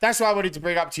 though. That's what I wanted to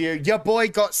bring up to you. Your boy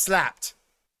got slapped.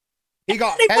 He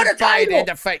got headbutted in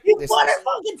the face. He won a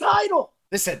fucking title.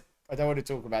 Listen, I don't want to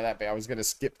talk about that bit. I was going to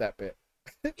skip that bit.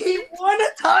 He won a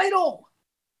title.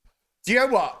 Do you know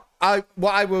what?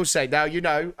 What I will say now,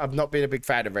 I've not been a big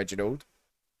fan of Reginald.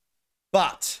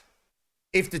 But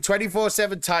if the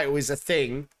 24/7 title is a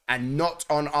thing and not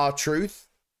on R-Truth,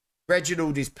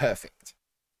 Reginald is perfect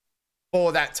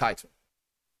for that title.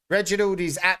 Reginald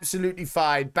is absolutely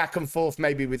fine. Back and forth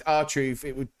maybe with R-Truth.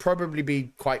 It would probably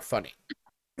be quite funny.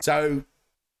 So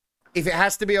if it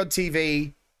has to be on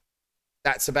TV,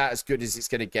 that's about as good as it's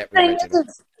going to get with Reginald.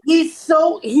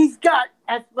 He's got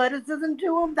athleticism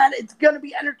to him that it's going to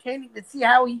be entertaining to see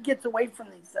how he gets away from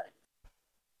these things.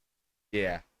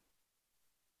 Yeah.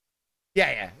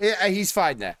 Yeah. He's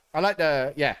fine there. I like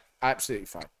absolutely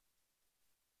fine.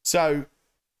 So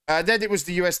then it was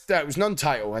the US, it was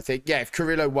non-title, I think. Yeah, if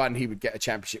Carrillo won, he would get a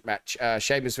championship match.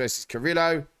 Sheamus versus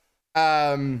Carrillo.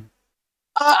 Enough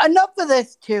of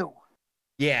this, too.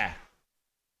 Yeah.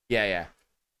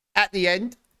 At the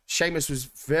end, Sheamus was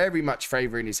very much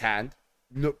favoring his hand.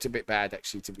 Looked a bit bad,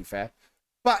 actually, to be fair.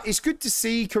 But it's good to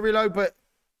see Carrillo, but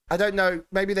I don't know.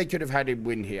 Maybe they could have had him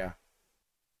win here.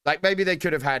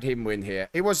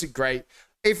 It wasn't great.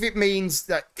 If it means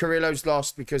that Carrillo's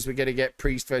lost because we're going to get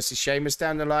Priest versus Sheamus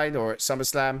down the line or at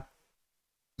SummerSlam,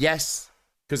 yes,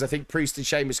 because I think Priest and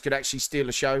Sheamus could actually steal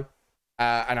a show.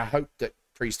 And I hope that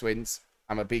Priest wins.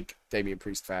 I'm a big Damian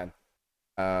Priest fan.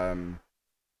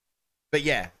 But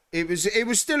yeah, it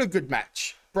was still a good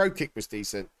match. Bro kick was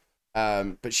decent.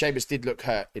 But Sheamus did look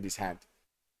hurt in his hand.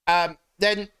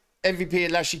 Then MVP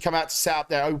and Lashley come out to set up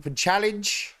their open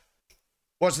challenge.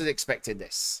 Wasn't expecting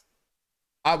this.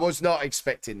 I was not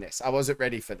expecting this. I wasn't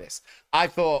ready for this. I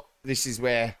thought this is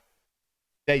where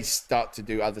they start to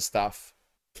do other stuff.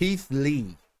 Keith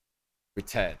Lee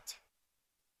returned.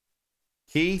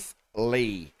 Keith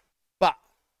Lee. But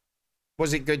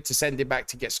was it good to send him back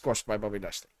to get squashed by Bobby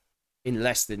Lashley in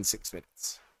less than 6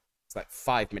 minutes? It's like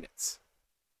 5 minutes.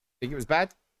 Think it was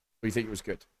bad? Or you think it was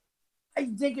good? I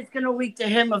think it's going to lead to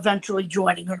him eventually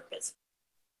joining her business.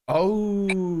 Oh.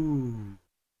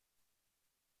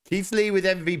 Keith Lee with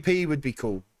MVP would be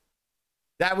cool.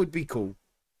 That would be cool.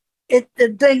 The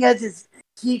thing is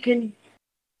he can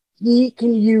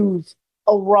use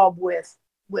a rub with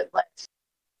Lex.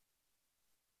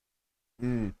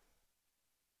 Even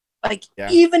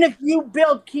if you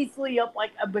build Keith Lee up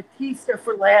like a Batista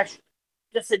for Lash,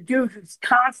 just a dude who's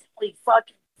constantly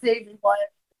fucking saving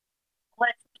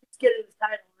Lex keeps getting his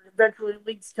title, and eventually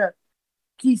leads to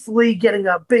Keith Lee getting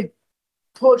a big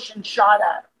push and shot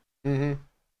at him. Mm-hmm.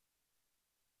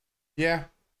 Yeah,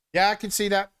 I can see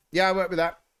that. Yeah, I work with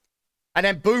that. And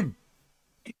then boom,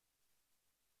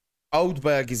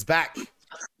 Goldberg is back.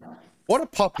 What a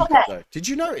pop he got, though. Did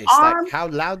you notice how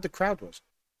loud the crowd was?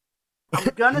 I'm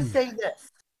gonna say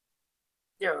this: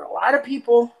 there are a lot of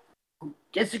people who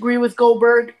disagree with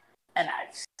Goldberg, and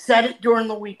I've said it during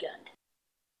the weekend.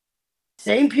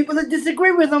 Same people that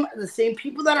disagree with him, the same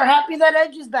people that are happy that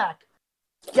Edge is back.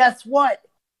 Guess what?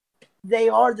 They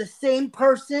are the same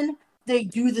person. They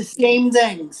do the same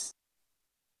things.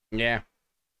 Yeah.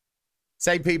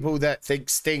 Same people that think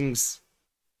Sting's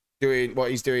doing what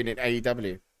he's doing in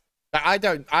AEW. But I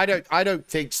don't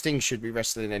think Sting should be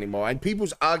wrestling anymore. And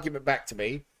people's argument back to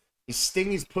me is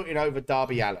Sting is putting over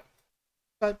Darby Allin.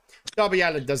 But Darby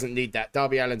Allin doesn't need that.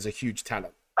 Darby Allin's a huge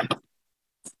talent.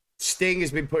 Sting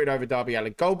has been putting over Darby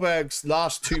Allin. Goldberg's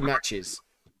last 2 matches,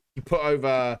 he put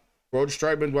over Braun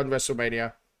Strowman won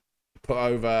WrestleMania. Put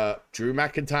over Drew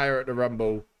McIntyre at the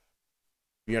Rumble.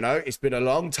 It's been a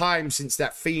long time since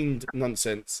that Fiend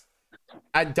nonsense.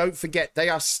 And don't forget, they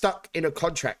are stuck in a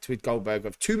contract with Goldberg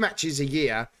of 2 matches a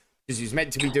year because he's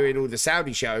meant to be doing all the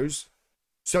Saudi shows.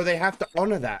 So they have to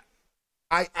honor that.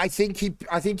 I think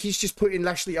he's just putting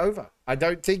Lashley over. I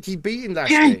don't think he's beating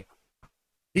Lashley.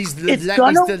 He's the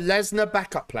Lesnar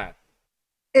backup plan.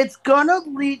 It's gonna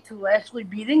lead to Lashley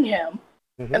beating him,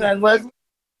 and then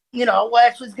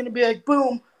Lashley's going to be like,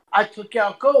 boom, I took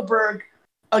out Goldberg.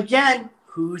 Again,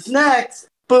 who's next?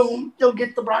 Boom, they'll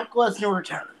get the Brock Lesnar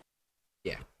return.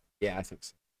 Yeah, I think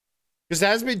so. Because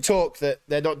there has been talk that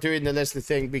they're not doing the Lesnar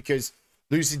thing because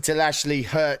losing to Lashley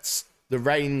hurts the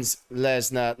Reigns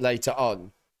Lesnar later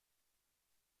on.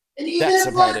 And even That's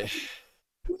about it.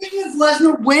 If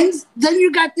Lesnar wins, then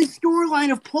you got this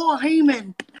storyline of Paul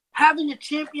Heyman having a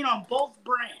champion on both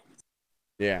brands.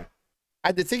 Yeah.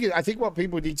 And the thing is, I think what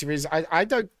people need to realize, I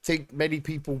don't think many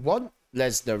people want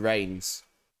Lesnar Reigns.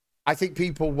 I think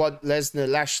people want Lesnar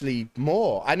Lashley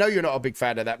more. I know you're not a big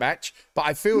fan of that match, but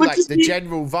I feel like the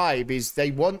general vibe is they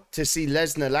want to see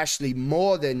Lesnar Lashley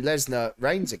more than Lesnar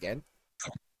Reigns again.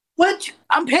 Which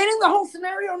I'm painting the whole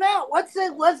scenario now. Let's say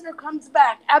Lesnar comes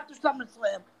back after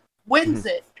SummerSlam, wins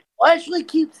it. Lashley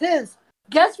keeps his.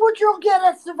 Guess what you'll get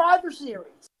at Survivor Series?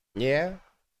 Yeah.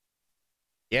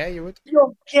 Yeah, you would.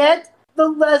 You'll get the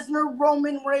Lesnar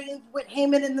Roman Reigns with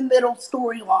Heyman in the middle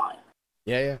storyline.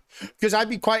 Yeah. Because I'd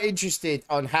be quite interested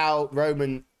on how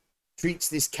Roman treats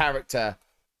this character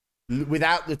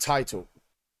without the title.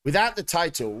 Without the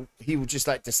title, he would just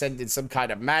like descend in some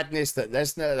kind of madness that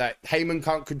Lesnar, that Heyman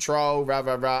can't control, rah,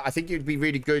 rah, rah. I think it would be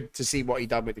really good to see what he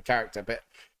done with the character. But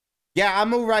yeah,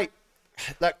 I'm all right.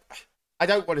 Like, I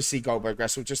don't want to see Goldberg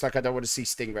wrestle, just like I don't want to see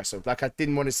Sting wrestle. Like I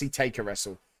didn't want to see Taker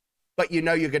wrestle. But you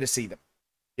know you're going to see them.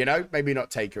 You know? Maybe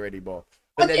not Taker anymore.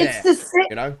 But they're it's there, the same,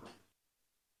 you know?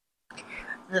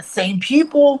 The same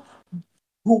people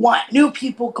who want new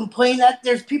people complain that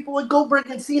there's people with Goldberg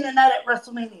and Cena not at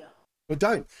WrestleMania. Well,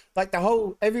 don't. Like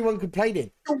everyone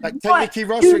complaining. Like take Nikki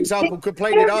Ross, for example,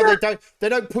 complaining, they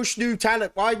don't push new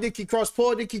talent. Why Nikki Cross?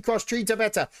 Poor Nikki Cross, treat her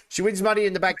better. She wins Money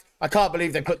in the Bank. I can't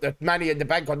believe they put the Money in the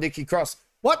Bank on Nikki Cross.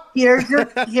 What? Here's your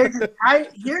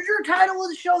title of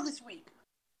the show this week.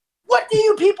 What do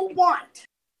you people want?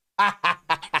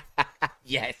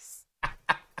 Yes.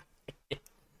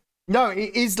 No,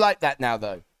 it is like that now,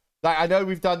 though. Like I know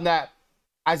we've done that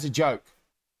as a joke.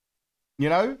 You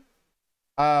know?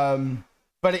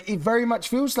 But it very much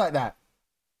feels like that.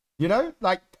 You know?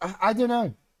 Like, I don't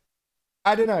know.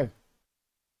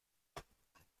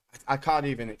 I can't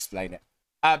even explain it.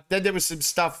 Then there was some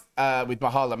stuff with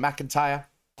Mahala McIntyre.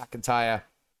 McIntyre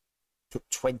took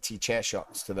 20 chair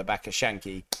shots to the back of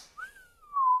Shanky.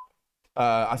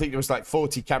 I think there was like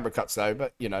 40 camera cuts though,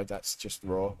 but you know, that's just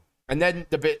raw. And then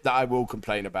the bit that I will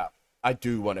complain about. I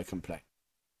do want to complain.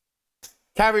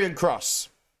 Karrion Kross.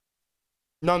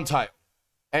 Non-title.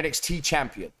 NXT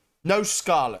champion. No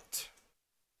Scarlett.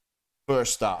 For a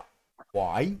start.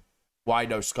 Why? Why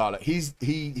no Scarlett? His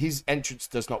entrance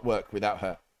does not work without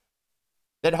her.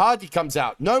 Then Hardy comes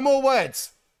out. No more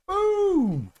words.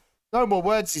 Boom. No more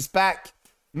words. He's back.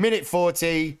 Minute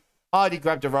 40. Hardy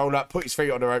grabbed a roll up, put his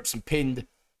feet on the ropes and pinned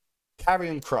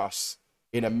Karrion Kross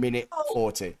in a minute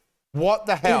 40. What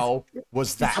the hell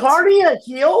was that? Is Hardy a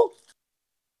heel?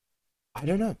 I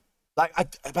don't know. But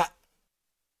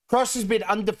Kross has been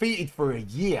undefeated for a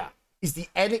year. He's the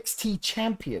NXT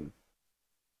champion.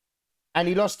 And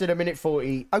he lost in a minute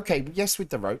 40. Okay, yes, with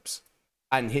the ropes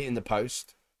and hitting the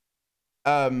post.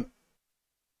 But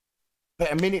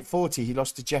a minute 40, he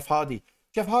lost to Jeff Hardy.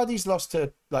 Jeff Hardy's lost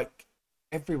to, like,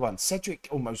 everyone. Cedric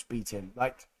almost beat him.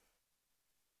 Like,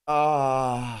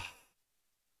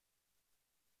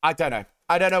 I don't know.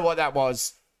 I don't know what that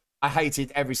was. I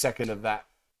hated every second of that.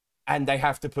 And they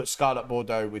have to put Scarlett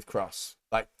Bordeaux with Kross.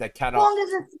 Like, they cannot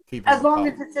keep as long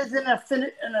as it says in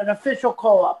an official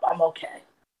call-up, I'm okay.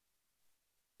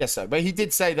 Yes, sir. But he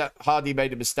did say that Hardy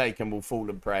made a mistake and will fall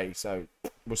and pray. So,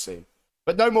 we'll see.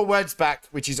 But no more words back,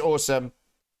 which is awesome.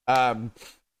 But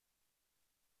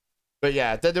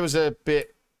yeah, then there was a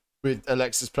bit with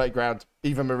Alexa's Playground.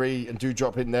 Eva Marie and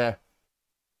Doudrop in there.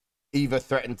 Eva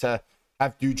threatened to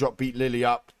have Doudrop beat Lily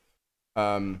up.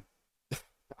 I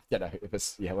don't know. It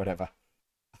was, yeah, whatever.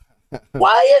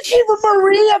 Why is Eva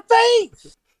Marie a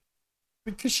face?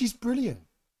 Because she's brilliant.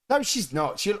 No, she's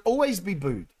not. She'll always be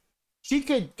booed. She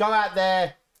could go out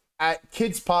there at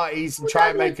kids' parties and try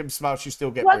and make them smile. She'll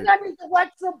still get booed. What,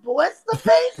 Alexa Bliss the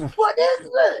face? What is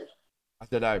this? I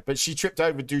don't know. But she tripped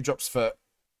over Doudrop's foot.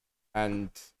 And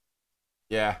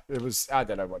yeah, it was, I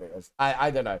don't know what it was.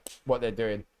 I don't know what they're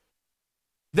doing.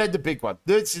 Then the big one.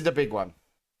 This is the big one.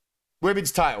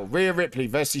 Women's title. Rhea Ripley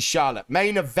versus Charlotte.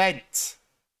 Main event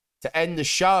to end the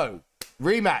show.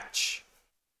 Rematch.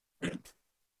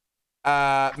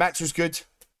 Match was good.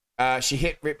 She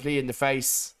hit Ripley in the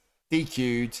face.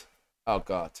 DQ'd. Oh,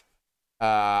 God.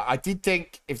 I did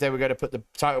think if they were going to put the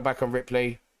title back on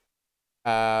Ripley,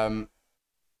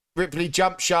 Ripley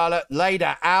jumped Charlotte, laid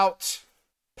her out.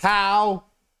 Pow.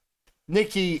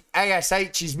 Nikki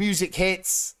ASH's music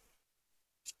hits.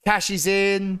 She cashes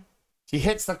in. She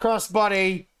hits the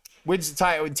crossbody. Wins the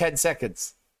title in 10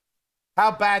 seconds.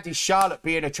 How bad is Charlotte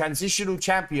being a transitional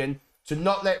champion to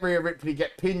not let Rhea Ripley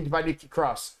get pinned by Nikki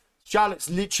Cross? Charlotte's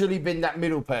literally been that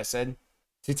middle person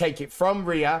to take it from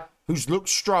Rhea, who's looked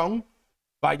strong,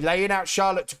 by laying out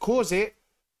Charlotte to cause it,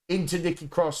 into Nikki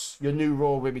Cross, your new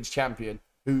Raw Women's Champion,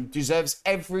 who deserves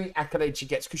every accolade she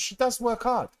gets because she does work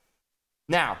hard.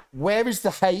 Now, where is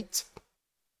the hate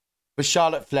for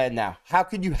Charlotte Flair now? How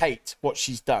can you hate what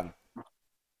she's done?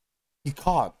 You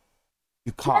can't.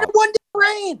 You can't. One day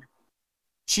reign.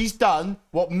 She's done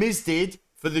what Miz did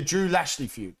for the Drew Lashley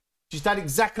feud. She's done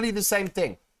exactly the same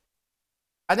thing.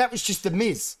 And that was just the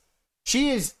Miz.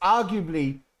 She is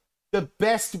arguably the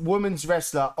best women's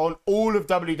wrestler on all of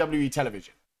WWE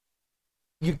television.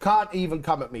 You can't even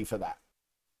come at me for that.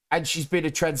 And she's been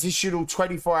a transitional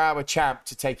 24-hour champ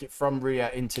to take it from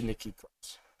Rhea into Nikki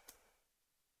Cross.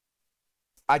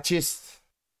 I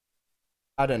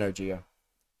don't know, Gio.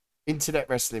 Internet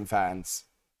wrestling fans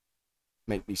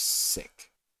make me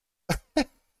sick.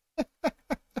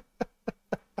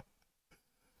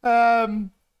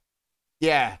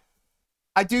 Yeah.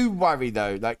 I do worry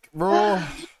though. Like Raw,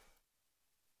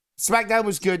 SmackDown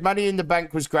was good. Money in the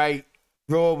Bank was great.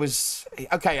 Raw was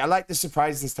okay. I like the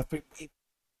surprise and stuff, but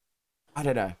I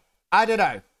don't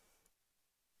know.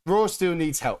 Raw still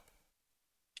needs help.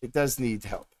 It does need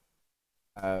help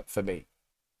for me.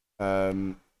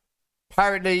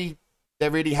 Apparently,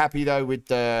 they're really happy though with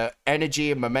the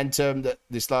energy and momentum that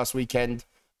this last weekend.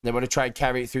 They want to try and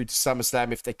carry it through to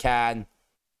SummerSlam if they can.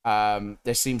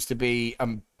 There seems to be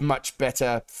a much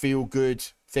better feel-good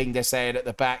thing they're saying at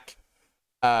the back.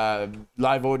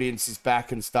 Live audience is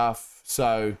back and stuff.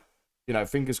 So,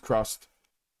 fingers crossed.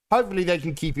 Hopefully they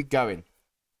can keep it going.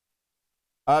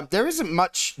 There isn't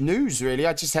much news, really.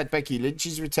 I just had Becky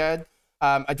Lynch's return.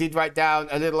 I did write down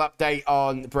a little update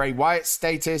on Bray Wyatt's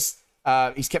status.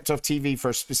 He's kept off TV for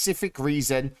a specific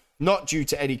reason, not due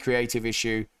to any creative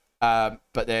issue,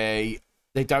 but they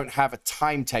don't have a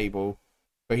timetable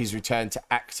for his return to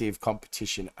active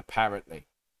competition, apparently.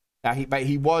 Now,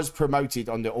 he was promoted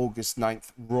on the August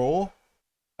 9th Raw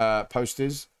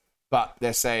posters, but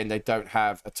they're saying they don't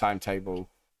have a timetable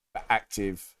for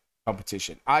active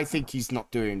competition. I think he's not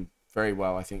doing very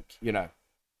well. I think,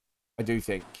 I do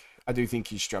think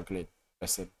he's struggling.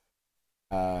 Listen.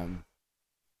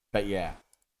 But yeah.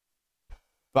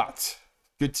 But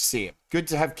good to see him. Good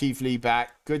to have Keith Lee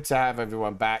back. Good to have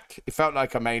everyone back. It felt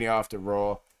like a Mania after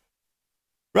Raw.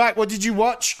 Right, what did you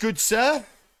watch, good sir?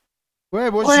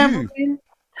 Where was you?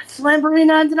 Slamboree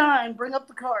 99. Bring up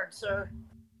the card, sir.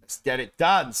 Let's get it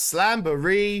done.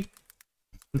 Slamboree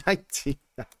 99.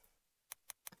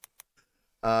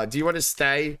 Do you want to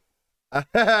stay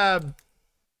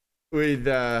with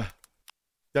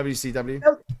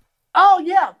WCW? Oh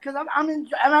yeah, because I'm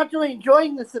actually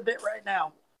enjoying this a bit right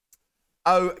now.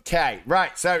 Okay,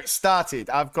 right. So it started.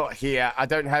 I've got here. I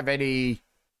don't have any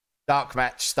dark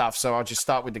match stuff, so I'll just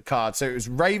start with the card. So it was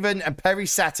Raven and Perry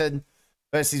Saturn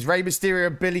versus Rey Mysterio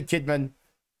and Billy Kidman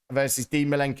versus Dean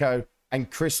Malenko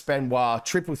and Chris Benoit.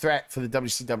 Triple threat for the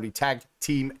WCW Tag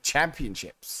Team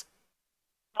Championships.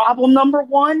 Problem number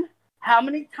one, how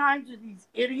many times are these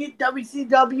idiot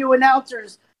WCW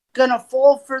announcers gonna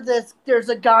fall for this? There's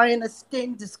a guy in a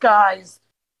Sting disguise.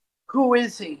 Who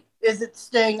is he? Is it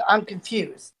Sting? I'm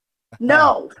confused.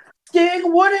 No,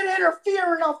 Sting wouldn't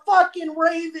interfere in a fucking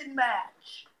Raven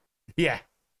match. Yeah.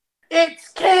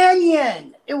 It's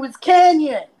Canyon. It was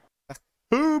Canyon.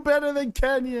 Who better than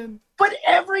Canyon? But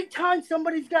every time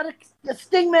somebody's got a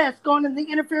Sting mask on and they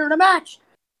interfere in a match,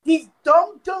 these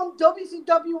dumb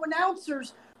WCW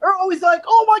announcers are always like,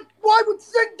 oh my, why would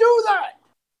Sting do that?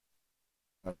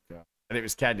 Oh, God. And it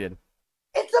was Canyon.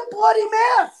 It's a bloody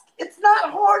mask. It's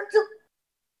not hard to...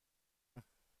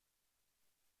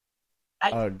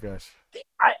 Oh, gosh.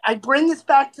 I bring this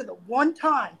back to the one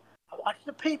time I watched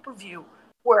the pay-per-view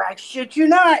where, I shit you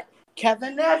not,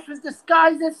 Kevin Nash was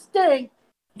disguised as Sting.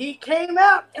 He came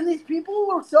out, and these people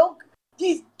were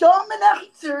these dumb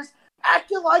announcers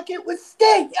acted like it was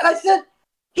Sting. And I said,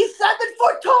 he's 7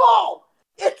 foot tall.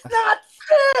 It's not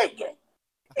Sting.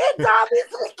 It's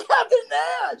obviously Kevin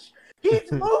Nash.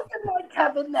 He's moving like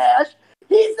Kevin Nash.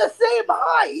 He's the same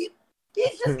height.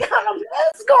 He's just got a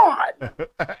mask on.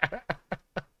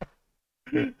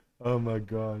 Oh my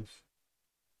gosh.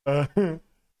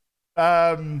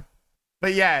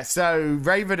 But yeah, so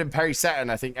Raven and Perry Saturn,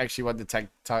 I think, actually won the tag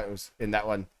titles in that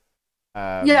one.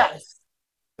 Yes.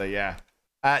 So yeah.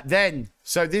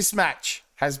 So this match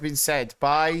has been said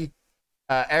by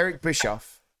Eric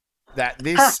Bischoff that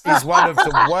this is one of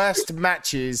the worst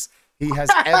matches he has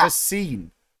ever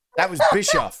seen. That was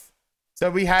Bischoff.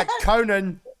 So we had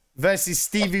Conan versus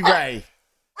Stevie Ray.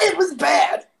 It was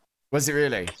bad. Was it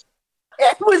really?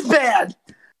 It was bad.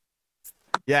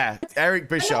 Yeah, Eric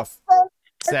Bischoff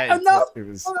said it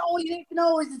was. All you need to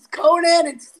know is it's Conan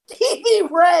and Stevie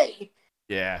Ray.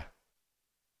 Yeah.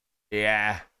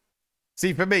 Yeah.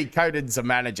 See, for me, Conan's a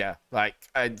manager. Like,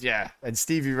 yeah. And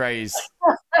Stevie Ray's,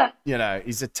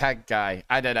 he's a tag guy.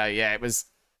 I don't know. Yeah, it was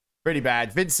pretty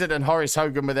bad. Vincent and Horace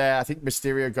Hogan were there. I think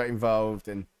Mysterio got involved.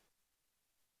 And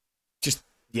just,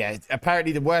 yeah,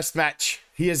 apparently the worst match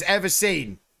he has ever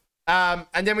seen. And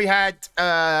then we had,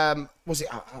 was it?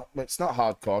 It's not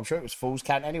Hardcore. I'm sure it was Falls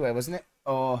Count anyway, wasn't it?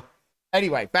 Or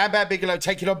anyway, Bam Bam Bigelow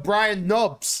taking on Brian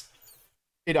Knobbs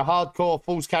in a Hardcore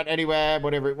Falls Count Anywhere,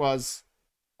 whatever it was.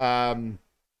 That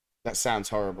sounds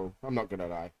horrible. I'm not gonna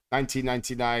lie.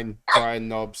 1999 Brian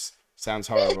Knobbs sounds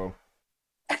horrible.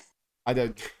 I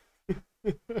don't.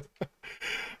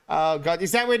 Oh god,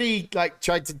 is that when he like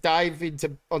tried to dive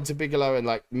onto Bigelow and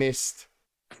like missed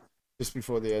just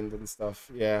before the end and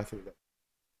stuff? Yeah, I think that.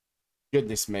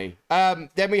 Goodness me.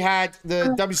 Then we had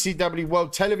the WCW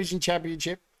World Television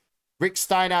Championship. Rick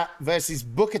Steiner versus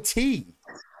Booker T.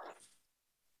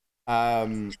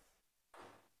 Yeah.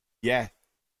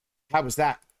 How was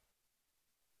that?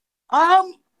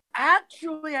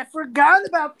 Actually, I forgot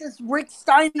about this Rick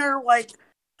Steiner like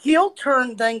heel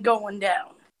turn thing going down.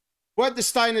 Weren't the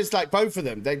Steiners like both of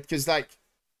them? Because like,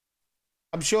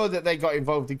 I'm sure that they got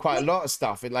involved in quite a lot of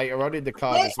stuff and later on in the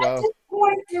card as well. At this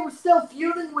point, they were still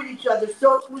feuding with each other,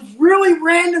 so it was really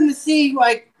random to see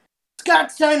like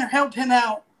Scott Steiner help him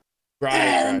out.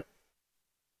 Right.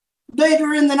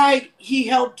 Later in the night, he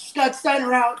helped Scott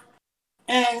Steiner out.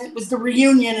 And it was the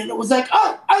reunion, and it was like,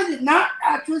 oh, I did not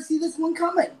actually see this one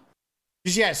coming.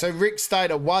 Yeah, so Rick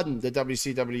Steiner won the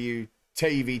WCW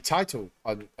TV title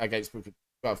against Booker.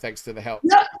 Well, thanks to the help.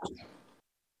 Yep.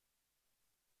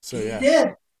 So yeah. He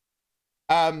did.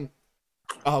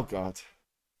 Oh god.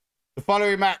 The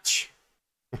following match.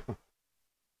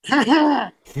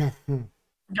 Go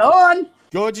on.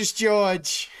 Gorgeous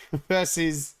George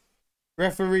versus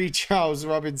referee Charles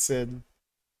Robinson.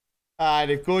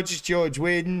 And if Gorgeous George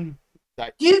win,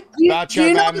 like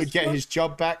Macho Man would get his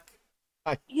job back.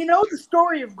 You know the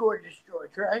story of Gorgeous George,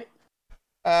 right?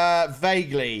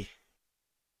 Vaguely.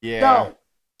 Yeah. No.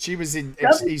 She was in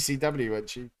ECW, wasn't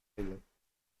she?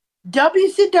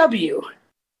 WCW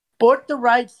bought the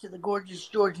rights to the Gorgeous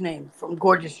George name from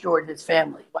Gorgeous George's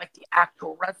family, like the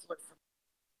actual wrestler from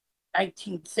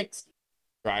 1960.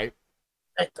 Right.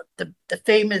 Like the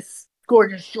famous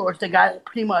Gorgeous George, the guy that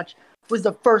pretty much was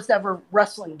the first ever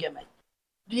wrestling gimmick.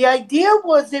 The idea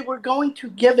was they were going to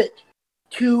give it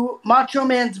to Macho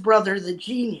Man's brother, the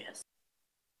Genius.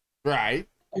 Right.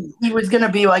 And he was going to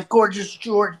be like Gorgeous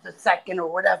George II or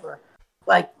whatever.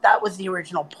 Like, that was the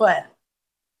original plan.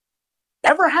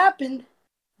 Never happened.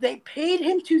 They paid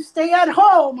him to stay at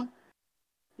home.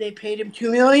 They paid him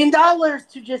 $2 million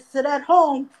to just sit at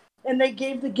home, and they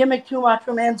gave the gimmick to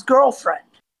Macho Man's girlfriend.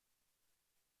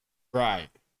 Right.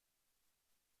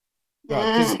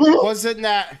 Because wasn't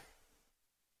that...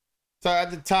 So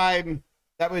at the time,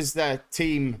 that was the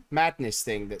Team Madness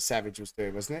thing that Savage was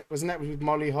doing, wasn't it? Wasn't that with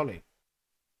Molly Holly?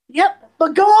 Yep,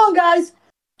 but go on, guys.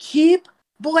 Keep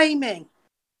blaming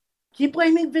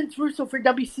Vince Russo for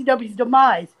WCW's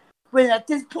demise. When at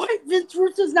this point, Vince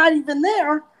Russo's not even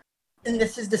there. And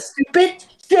this is the stupid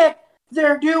shit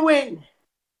they're doing.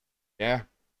 Yeah.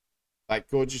 Like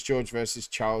Gorgeous George versus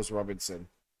Charles Robinson.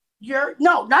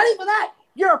 No, not even that.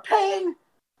 You're paying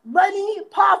Lenny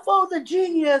Poffo, the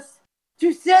Genius,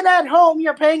 to sit at home.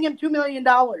 You're paying him $2 million.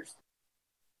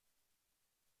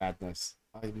 Madness.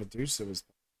 Medusa was...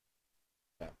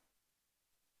 Yeah.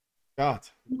 God.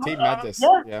 Team Madness.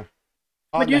 Yeah.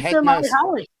 Oh, Medusa and Molly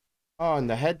Holly. Oh, and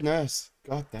the head nurse.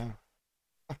 God damn.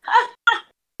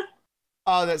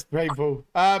 Oh, that's painful.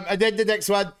 And then the next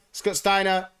one, Scott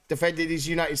Steiner defended his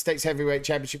United States Heavyweight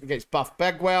Championship against Buff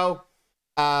Bagwell.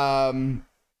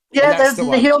 That's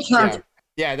the heel turn.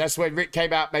 Yeah, that's when Rick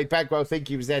came out, made Bagwell think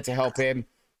he was there to help him.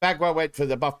 Bagwell went for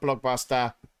the Buff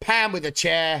Blockbuster. Pam with a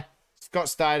chair. Scott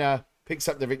Steiner picks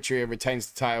up the victory and retains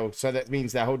the title. So that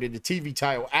means they're holding the TV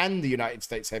title and the United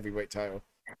States Heavyweight title.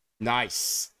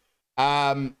 Nice.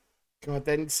 God,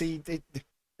 then see the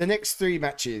next three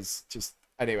matches.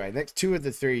 Next two of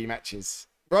the three matches.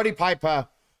 Roddy Piper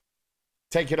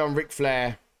taking on Ric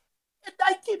Flair. In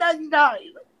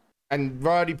 1999. And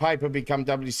Roddy Piper become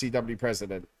WCW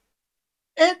president.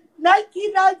 In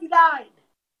 1999.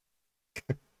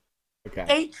 Okay.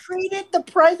 They treated the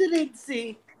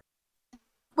presidency,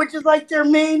 which is like their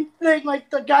main thing, like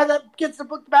the guy that gets the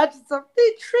book match and stuff,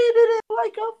 they treated it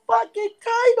like a fucking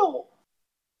title.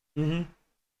 Mm-hmm.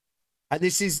 And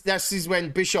this is when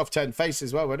Bischoff turned face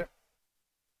as well, wasn't it?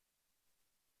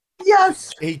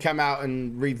 Yes. He came out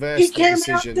and reversed the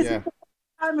decision. Yeah.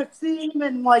 I haven't seen him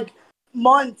in like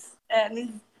months,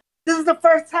 and This is the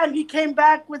first time he came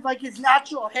back with like his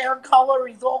natural hair color.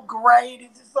 He's all gray. And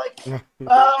he's just like,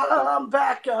 I'm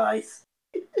back, guys.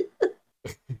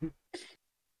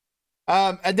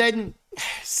 And then,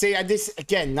 see, and this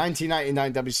again,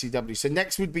 1999 WCW. So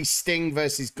next would be Sting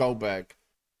versus Goldberg.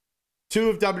 Two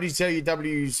of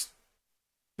WCW's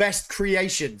best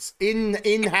creations,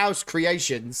 in-house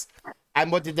creations.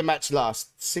 And what did the match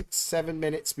last? 6-7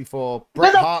 minutes before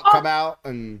Bret Hart come out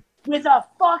and with a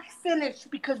fuck finish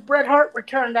because Bret Hart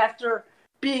returned after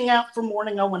being out for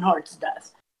mourning Owen Hart's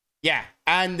death. Yeah,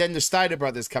 and then the Steiner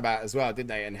brothers come out as well, didn't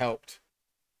they? And helped.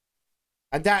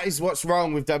 And that is what's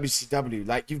wrong with WCW.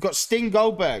 Like, you've got Sting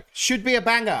Goldberg. Should be a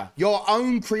banger. Your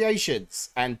own creations.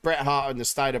 And Bret Hart and the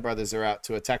Steiner brothers are out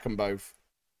to attack them both.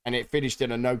 And it finished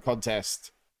in a no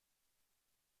contest.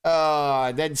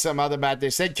 Then some other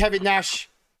madness. Then Kevin Nash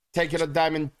taking on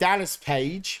Diamond Dallas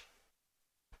Page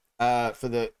for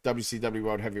the WCW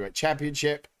World Heavyweight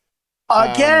Championship.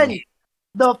 Again,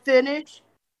 the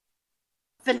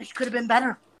finish could have been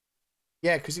better.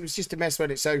 Yeah, because it was just a mess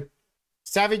when it... So,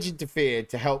 Savage interfered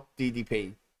to help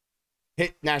DDP.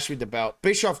 Hit Nash with the belt.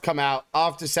 Bischoff come out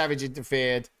after Savage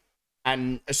interfered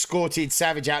and escorted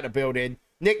Savage out of the building.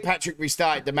 Nick Patrick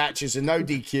restarted the match as a no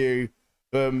DQ.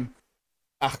 Boom.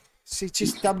 It's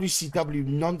just WCW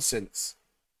nonsense.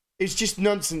 It's just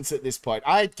nonsense at this point.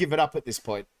 I had given up at this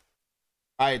point.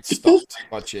 I had stopped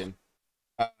watching.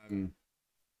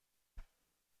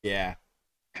 Yeah.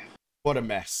 What a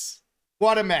mess.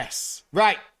 What a mess.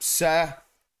 Right, sir.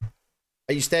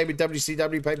 Are you staying with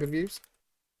WCW pay-per-views?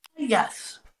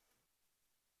 Yes.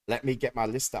 Let me get my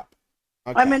list up.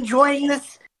 Okay. I'm enjoying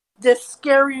this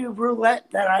scary roulette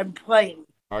that I'm playing.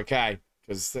 Okay,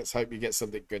 because let's hope you get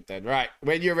something good then. Right,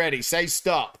 when you're ready, say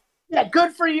stop. Yeah,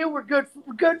 good for you. We're good.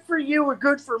 Good for you. We're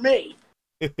good for me.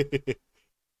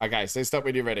 Okay, say stop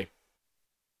when you're ready.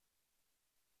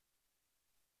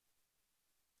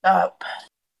 Up.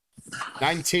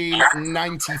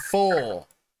 1994.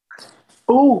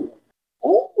 Ooh.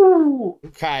 Ooh.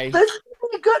 Okay. This could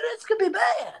be good. This could be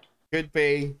bad. Could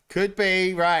be. Could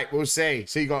be. Right, we'll see.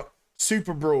 So you got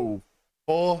Super Brawl,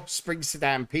 4, Spring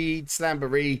Stampede,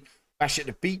 Slamboree, Bash at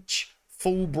the Beach,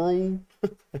 Full Brawl,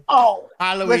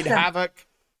 Halloween Havoc,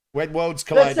 When Worlds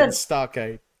Collide, and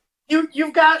Starcade.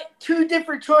 You've got two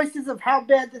different choices of how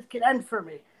bad this could end for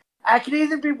me. I could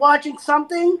either be watching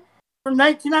something from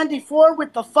 1994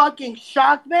 with the fucking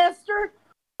Shockmaster,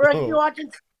 or I could be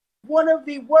watching one of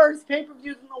the worst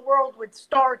pay-per-views in the world with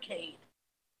Starcade.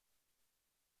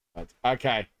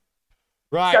 Okay.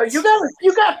 Right. So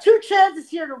you got two chances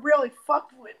here to really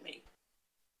fuck with me.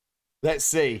 Let's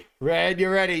see. Red, you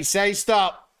ready? Say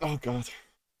stop. Oh, God.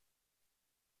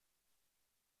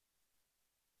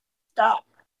 Stop.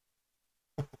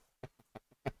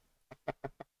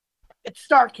 It's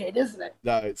Starcade, isn't it?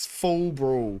 No, it's Full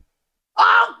Brawl.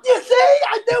 Oh, you see?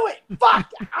 I knew it. Fuck.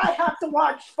 I have to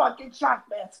watch fucking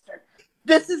Shockmaster.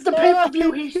 This is the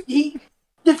pay-per-view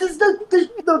this is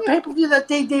the pay-per-view that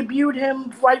they debuted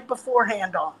him right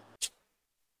beforehand on.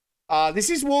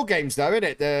 This is War Games, though, isn't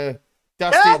it? The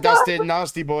Dustin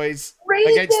Nasty Boys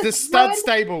against the Stud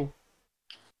Stable.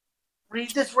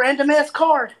 Read this random-ass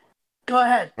card. Go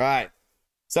ahead. Right.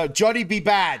 So, Johnny B.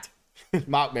 Bad,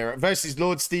 Mark Merritt, versus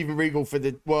Lord Steven Regal for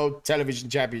the World Television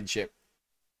Championship.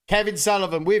 Kevin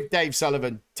Sullivan with Dave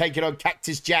Sullivan taking on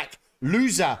Cactus Jack.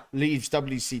 Loser leaves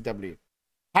WCW.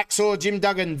 Hacksaw Jim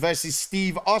Duggan versus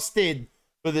Steve Austin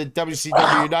for the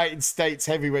WCW United States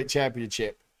Heavyweight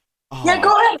Championship. Oh. Yeah, go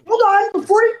ahead. Hold on.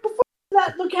 Before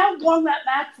that, look how long that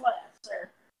match lasts, sir.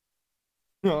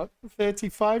 What,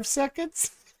 35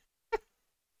 seconds?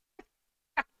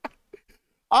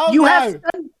 Oh, you no. have.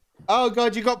 Oh,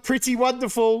 God, you got Pretty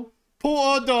Wonderful,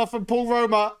 Paul Orndorff and Paul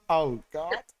Roma. Oh,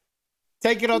 God.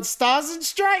 Taking on Stars and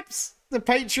Stripes, the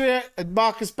Patriot and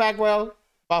Marcus Bagwell.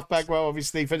 Buff Bagwell,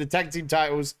 obviously, for the tag team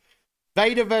titles.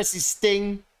 Vader versus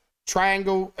Sting.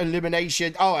 Triangle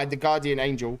elimination. Oh, and the Guardian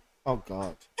Angel. Oh,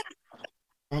 God.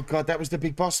 Oh, God, that was the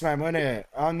big boss man, wasn't it?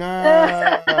 Oh,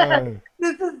 no.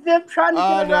 This is them trying to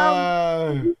get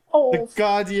around. No. The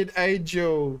Guardian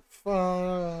Angel.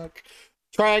 Fuck.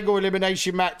 Triangle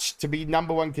elimination match to be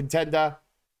number one contender.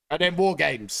 And then War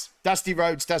Games. Dusty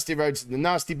Rhodes and the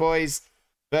Nasty Boys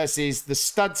versus the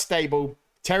Stud Stable.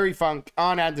 Terry Funk,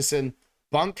 Arn Anderson,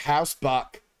 Bunkhouse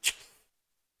Buck.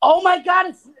 Oh my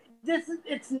God,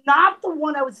 it's not the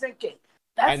one I was thinking.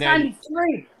 That's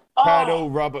 93. Colonel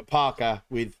Robert Parker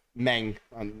with Meng.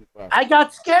 I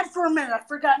got scared for a minute. I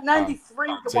forgot 93.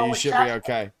 So you should be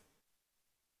okay.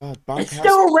 It's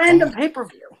still a random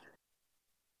pay-per-view.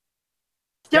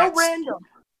 Still random.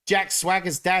 Jack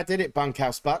Swagger's dad did it,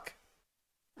 Bunkhouse Buck.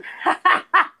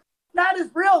 not his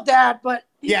real dad, but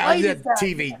he Yeah, played the his dad.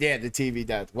 TV. Yeah, the TV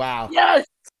dad. Wow. Yes.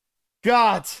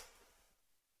 God.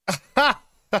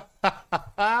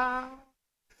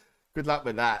 Good luck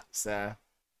with that, sir.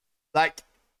 Like,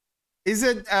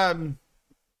 isn't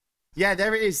yeah,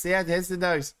 there it is. Yeah, there's the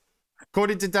nose.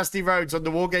 According to Dusty Rhodes on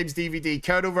the War Games DVD,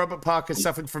 Colonel Robert Parker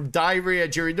suffered from diarrhea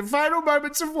during the final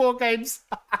moments of War Games.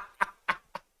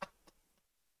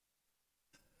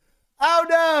 Oh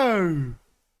no!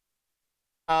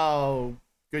 Oh,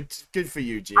 good for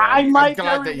you, Gio. I might I'm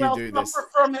glad very that you well do this. suffer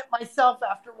from it myself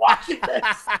after watching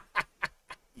this.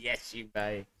 Yes, you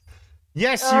may.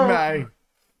 Yes, you may.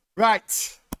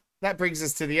 Right. That brings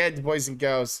us to the end, boys and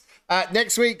girls.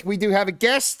 Next week, we do have a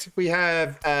guest. We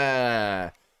have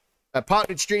a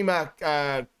partnered streamer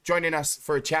joining us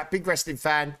for a chat. Big wrestling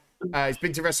fan. He's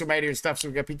been to WrestleMania and stuff, so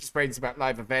we're going to pick his brains about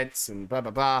live events and blah,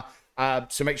 blah, blah.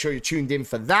 So make sure you're tuned in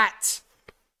for that.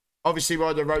 Obviously, we're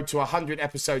on the road to 100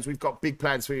 episodes. We've got big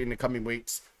plans for you in the coming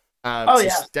weeks. So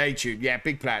stay tuned. Yeah,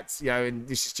 big plans. You know, and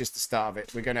this is just the start of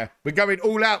it. We're going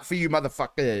all out for you,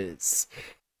 motherfuckers.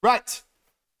 Right.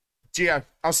 Gio,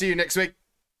 I'll see you next week.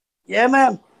 Yeah,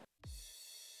 man.